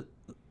have to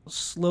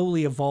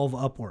slowly evolve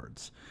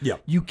upwards. Yeah,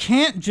 you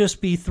can't just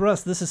be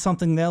thrust. This is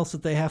something else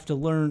that they have to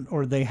learn,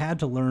 or they had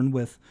to learn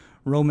with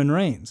Roman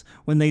Reigns,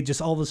 when they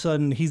just all of a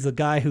sudden he's the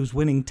guy who's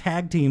winning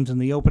tag teams in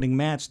the opening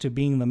match to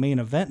being the main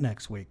event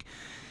next week.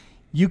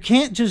 You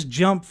can't just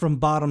jump from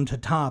bottom to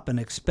top and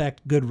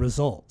expect good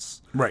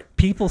results. Right.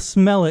 People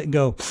smell it and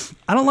go,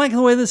 I don't like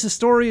the way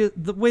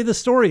the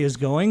story is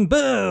going.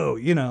 Boo,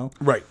 you know.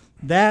 Right.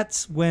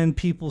 That's when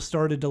people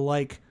started to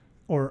like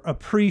or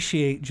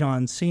appreciate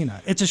John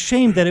Cena. It's a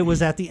shame that it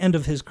was at the end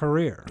of his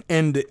career.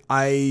 And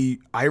I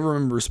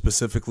remember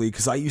specifically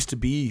because I used to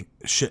be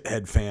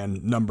shithead fan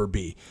number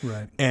B.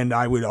 Right. And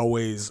I would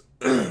always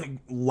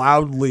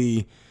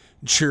loudly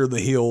cheer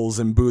the heels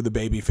and boo the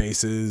baby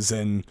faces.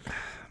 And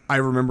I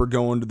remember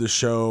going to the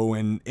show,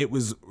 and it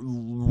was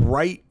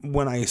right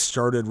when I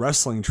started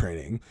wrestling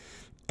training.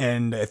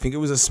 And I think it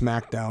was a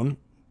SmackDown.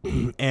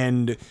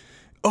 And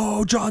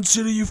oh, John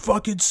Cena, you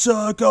fucking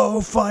suck.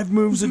 Oh, 5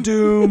 moves of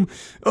doom.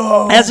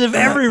 Oh, as if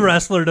every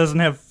wrestler doesn't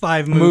have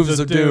 5 moves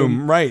of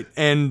doom. Right.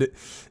 And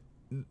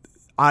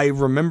I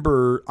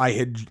remember I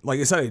had, like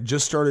I said, I had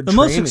just started the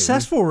training. most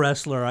successful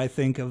wrestler, I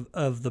think,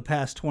 of the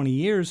past 20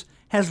 years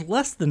has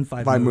less than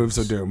 5 moves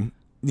of doom.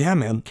 Yeah,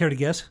 man. Care to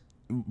guess?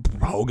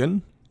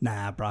 Hogan?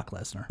 Nah, Brock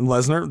Lesnar.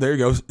 Lesnar? There you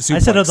go. Suplex. I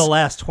said of the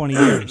last 20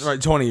 years.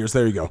 Right, 20 years.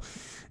 There you go.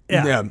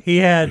 Yeah. He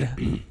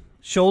had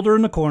shoulder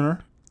in the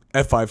corner.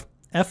 F5.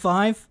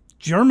 F5,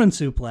 German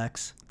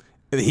suplex.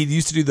 He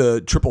used to do the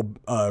triple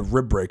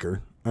rib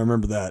breaker. I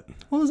remember that.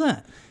 What was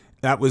that?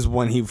 That was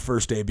when he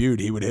first debuted.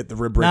 He would hit the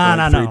rib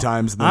breaker 3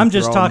 times. I'm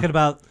just talking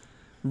about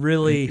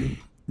really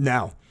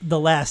now the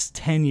last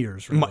 10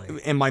 years.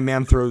 Really. My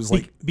man throws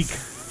like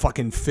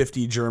fucking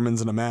 50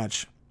 Germans in a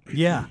match.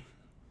 Yeah.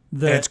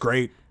 It's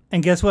great.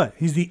 And guess what?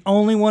 He's the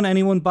only one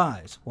anyone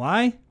buys.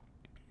 Why?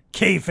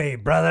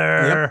 Kayfabe,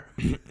 brother.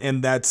 Yep.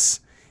 And that's...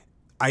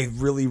 I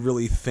really,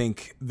 really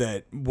think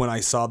that when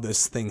I saw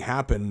this thing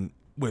happen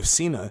with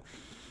Cena,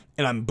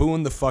 and I'm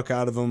booing the fuck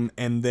out of him,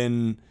 and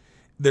then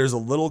there's a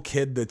little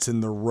kid that's in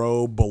the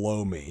row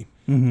below me,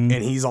 and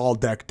he's all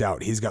decked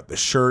out. He's got the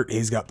shirt,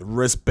 he's got the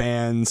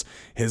wristbands,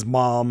 his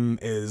mom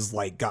is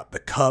like got the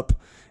cup,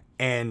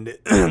 and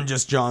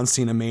just John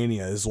Cena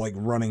mania is like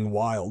running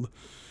wild.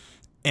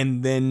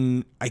 And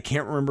then I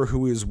can't remember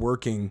who he was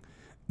working,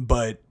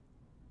 but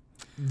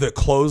the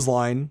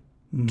clothesline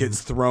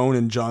gets thrown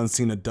and John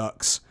Cena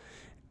ducks.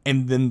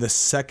 And then the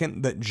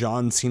second that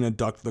John Cena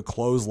ducked the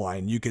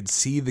clothesline, you could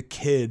see the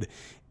kid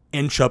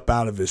inch up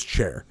out of his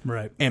chair.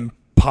 Right. And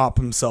pop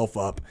himself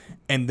up.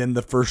 And then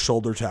the first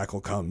shoulder tackle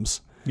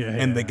comes.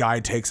 And the guy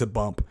takes a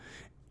bump.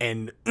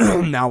 And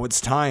now it's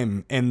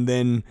time. And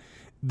then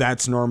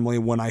that's normally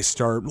when I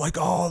start like,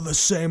 oh, the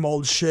same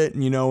old shit.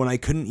 And, and I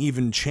couldn't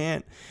even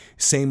chant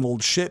same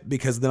old shit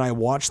because then I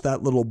watched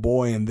that little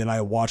boy and then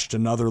I watched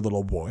another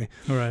little boy.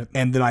 Right.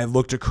 And then I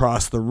looked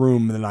across the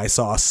room and then I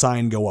saw a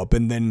sign go up.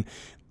 And then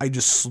I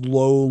just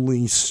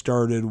slowly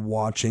started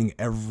watching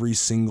every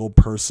single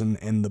person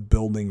in the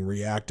building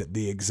react at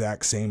the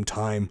exact same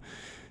time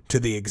to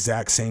the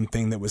exact same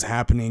thing that was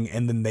happening.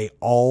 And then they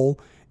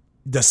all,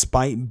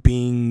 despite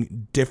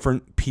being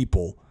different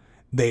people,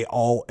 they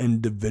all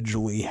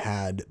individually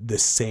had the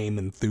same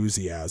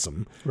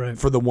enthusiasm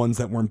for the ones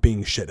that weren't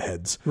being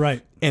shitheads.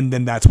 Right. And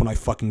then that's when I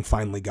fucking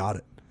finally got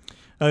it.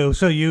 Oh,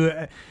 so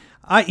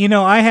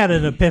I had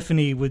an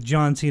epiphany with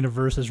John Cena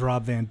versus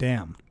Rob Van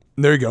Dam.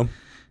 There you go.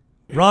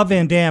 Rob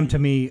Van Dam, to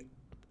me,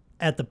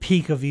 at the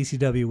peak of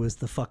ECW, was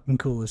the fucking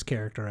coolest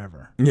character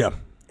ever. Yeah.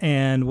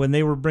 And when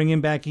they were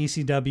bringing back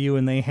ECW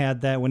and they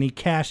had that, when he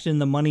cashed in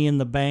the Money in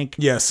the Bank.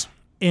 Yes.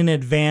 In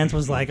advance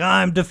was like,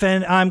 I'm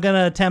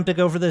gonna attempt to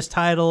go for this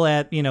title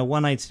at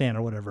One Night Stand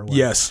or whatever it was.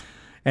 Yes.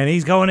 And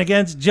he's going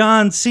against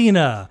John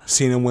Cena.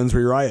 Cena wins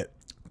Riot.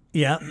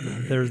 Yeah.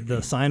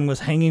 The sign was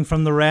hanging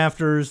from the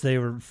rafters.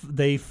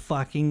 They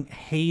fucking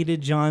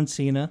hated John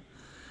Cena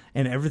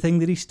and everything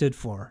that he stood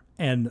for.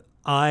 And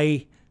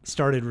I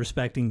started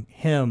respecting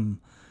him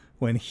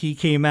when he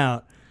came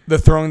out. The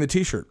throwing the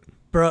t-shirt.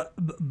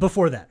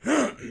 Before that.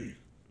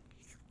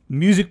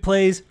 Music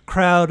plays,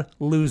 crowd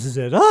loses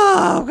it.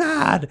 Oh,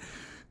 God.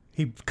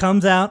 He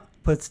comes out,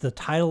 puts the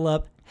title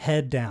up,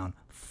 head down.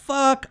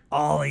 Fuck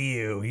all of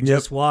you. He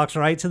just walks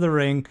right to the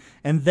ring.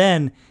 And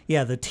then,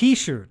 the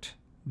T-shirt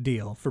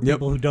deal for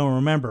people who don't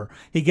remember.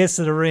 He gets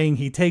to the ring,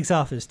 he takes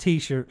off his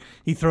T-shirt,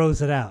 he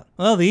throws it out.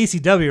 Well, the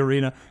ECW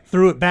arena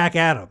threw it back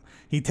at him.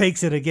 He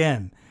takes it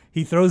again.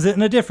 He throws it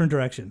in a different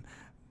direction.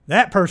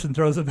 That person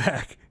throws it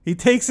back. He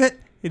takes it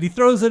and he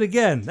throws it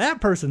again.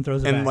 That person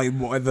throws it back.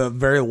 And like the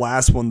very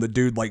last one, the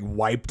dude like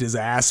wiped his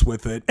ass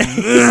with it,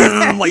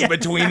 like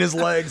between his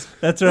legs.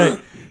 That's right.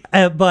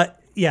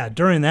 But yeah,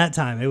 during that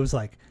time, it was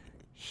like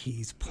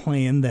he's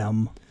playing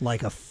them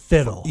like a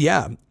fiddle.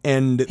 Yeah,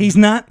 and he's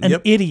not an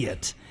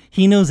idiot.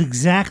 He knows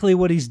exactly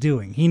what he's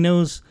doing. He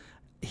knows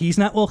he's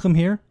not welcome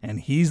here, and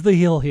he's the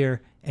heel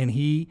here, and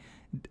he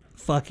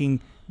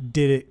fucking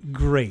did it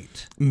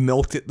great.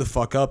 Milked it the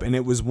fuck up, and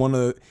it was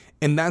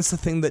and that's the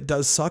thing that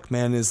does suck,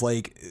 man, is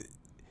like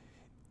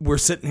we're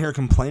sitting here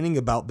complaining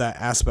about that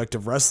aspect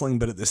of wrestling,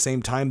 but at the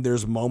same time,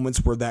 there's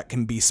moments where that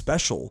can be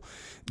special.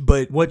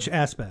 But which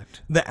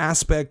aspect? The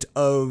aspect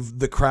of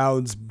the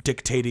crowds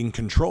dictating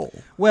control.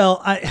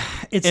 Well,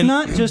 it's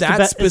not just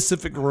that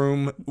specific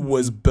room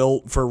was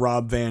built for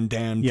Rob Van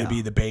Dam to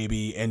be the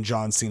baby and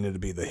John Cena to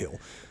be the heel.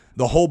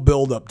 The whole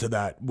build up to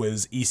that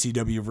was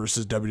ECW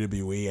versus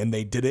WWE, and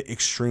they did it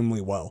extremely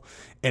well.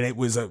 And it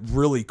was a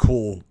really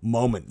cool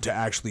moment to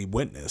actually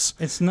witness.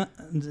 It's not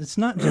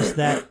just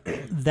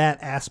that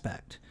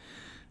aspect.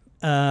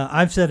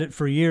 I've said it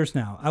for years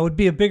now. I would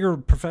be a bigger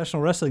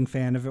professional wrestling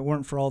fan if it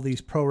weren't for all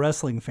these pro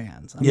wrestling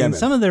fans. I mean,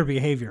 some of their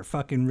behavior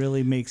fucking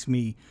really makes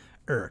me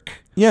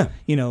irk. Yeah.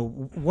 You know,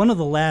 one of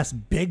the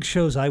last big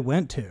shows I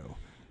went to,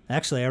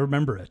 actually, I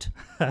remember it.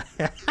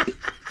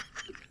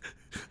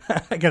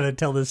 I got to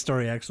tell this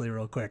story actually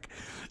real quick.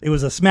 It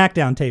was a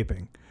SmackDown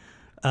taping.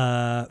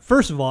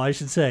 First of all, I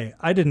should say,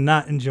 I did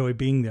not enjoy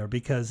being there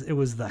because it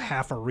was the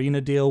half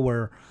arena deal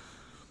where,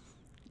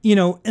 you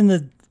know, in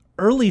the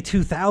early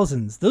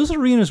 2000s, those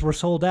arenas were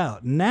sold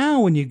out.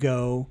 Now when you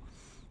go,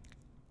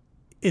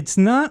 it's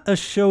not a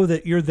show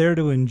that you're there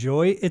to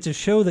enjoy. It's a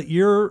show that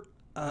you're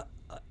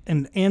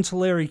an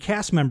ancillary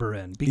cast member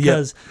in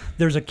because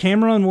there's a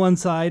camera on one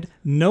side,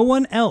 no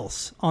one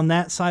else on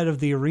that side of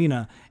the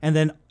arena, and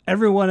then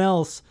everyone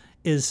else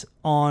is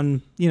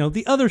on, you know,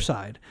 the other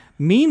side.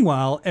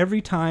 Meanwhile,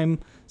 every time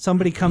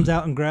somebody comes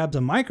out and grabs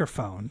a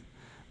microphone,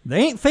 they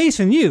ain't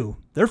facing you.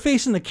 They're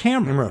facing the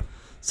camera.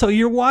 So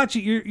you're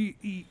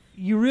watching,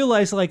 you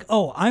realize like,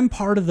 oh, I'm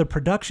part of the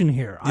production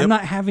here. I'm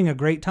not having a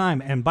great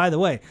time. And by the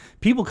way,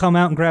 people come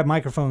out and grab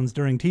microphones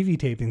during TV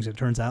tapings, it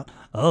turns out,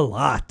 a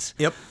lot.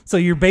 So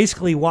you're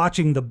basically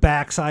watching the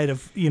backside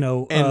of, you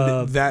know,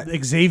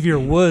 Xavier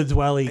Woods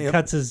while he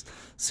cuts his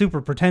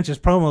super pretentious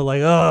promo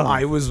like, oh.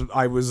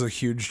 I was a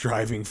huge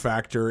driving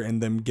factor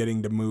in them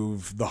getting to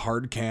move the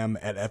hard cam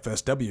at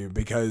FSW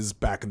because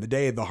back in the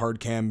day, the hard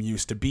cam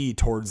used to be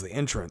towards the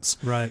entrance.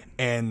 Right.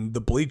 And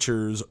the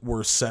bleachers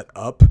were set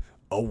up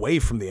away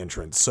from the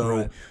entrance.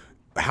 So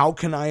how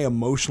can I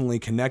emotionally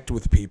connect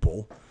with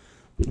people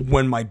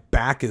when my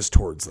back is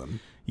towards them?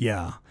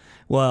 Yeah.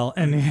 Well,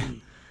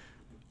 and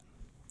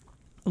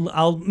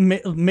I'll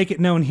make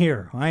it known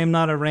here. I am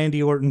not a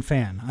Randy Orton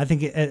fan. I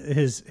think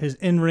his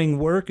in-ring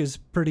work is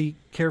pretty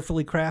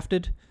carefully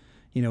crafted.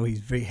 You know, he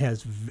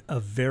has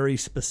a very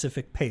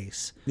specific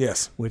pace.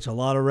 Yes. Which a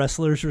lot of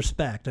wrestlers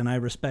respect, and I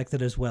respect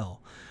it as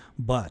well.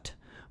 But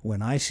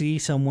when I see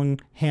someone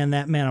hand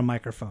that man a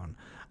microphone,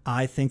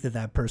 I think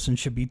that person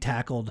should be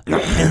tackled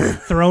and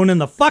thrown in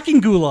the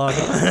fucking gulag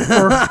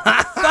for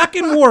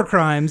fucking war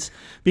crimes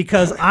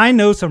because I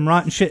know some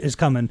rotten shit is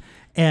coming.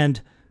 And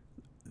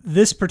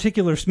this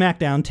particular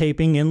SmackDown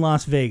taping in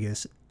Las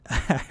Vegas,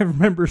 I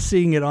remember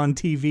seeing it on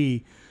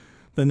TV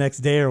the next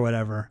day or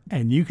whatever,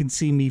 and you can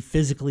see me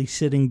physically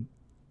sitting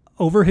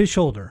over his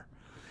shoulder,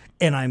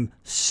 and I'm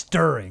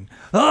stirring.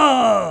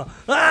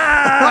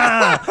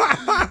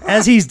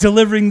 As he's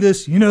delivering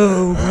this, you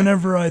know,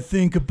 whenever I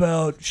think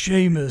about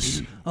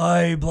Sheamus,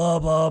 I blah,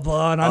 blah,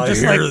 blah, and I'm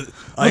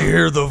I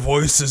hear the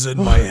voices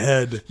in my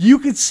head. You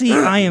could see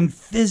I am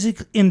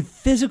in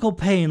physical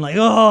pain, like,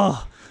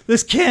 oh,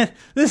 this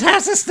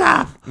has to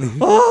stop.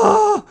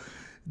 Oh,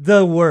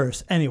 the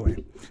worst.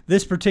 Anyway,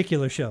 this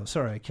particular show,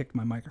 sorry, I kicked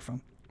my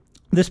microphone.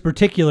 This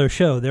particular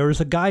show, there was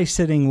a guy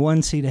sitting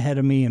one seat ahead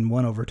of me and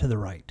one over to the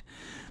right.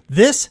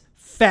 This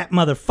fat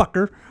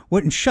motherfucker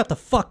wouldn't shut the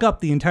fuck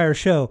up the entire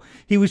show.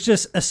 He was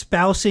just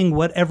espousing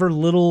whatever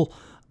little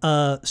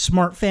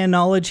smart fan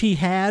knowledge he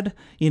had.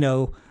 You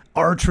know,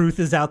 R-Truth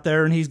is out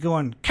there and he's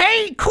going,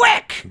 "Hey,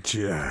 quick!"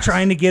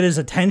 Trying to get his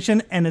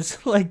attention. And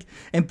it's like,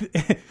 and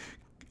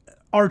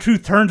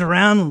R-Truth turns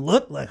around and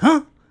looked like,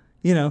 huh?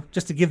 You know,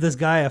 just to give this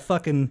guy a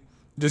fucking...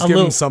 Just give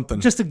him something.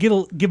 Just to give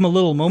him a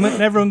little moment.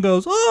 And everyone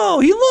goes, oh,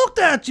 he looked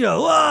at you.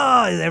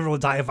 Oh,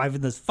 everyone's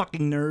high-fiving this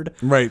fucking nerd.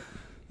 Right.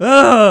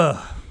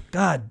 Ugh.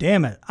 God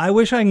damn it. I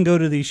wish I can go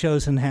to these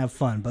shows and have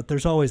fun, but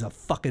there's always a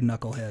fucking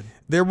knucklehead.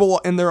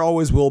 There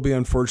always will be,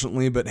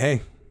 unfortunately, but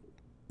hey,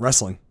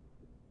 wrestling.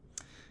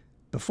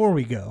 Before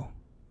we go...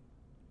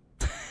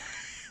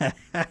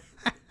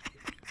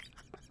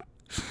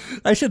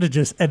 I should have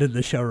just ended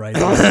the show right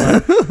now.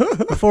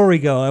 Before we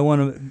go, I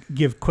want to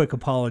give quick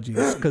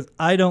apologies because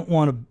I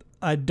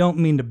don't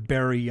mean to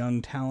bury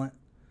young talent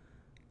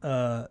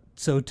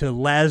So to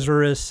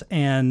Lazarus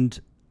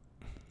and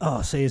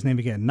say his name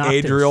again.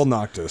 Noctis. Adriel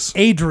Noctis.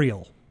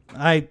 Adriel.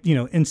 I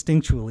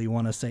instinctually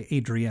want to say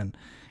Adrian.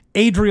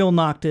 Adriel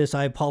Noctis.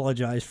 I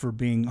apologize for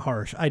being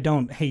harsh. I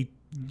don't hate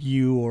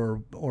you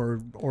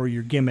or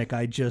your gimmick.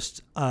 I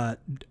just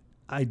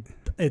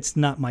it's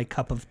not my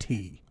cup of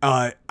tea.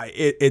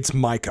 It's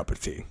my cup of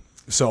tea,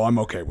 so I'm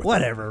okay with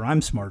whatever.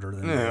 I'm smarter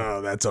than you.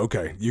 No, that's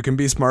okay. You can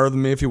be smarter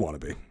than me if you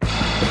want to be.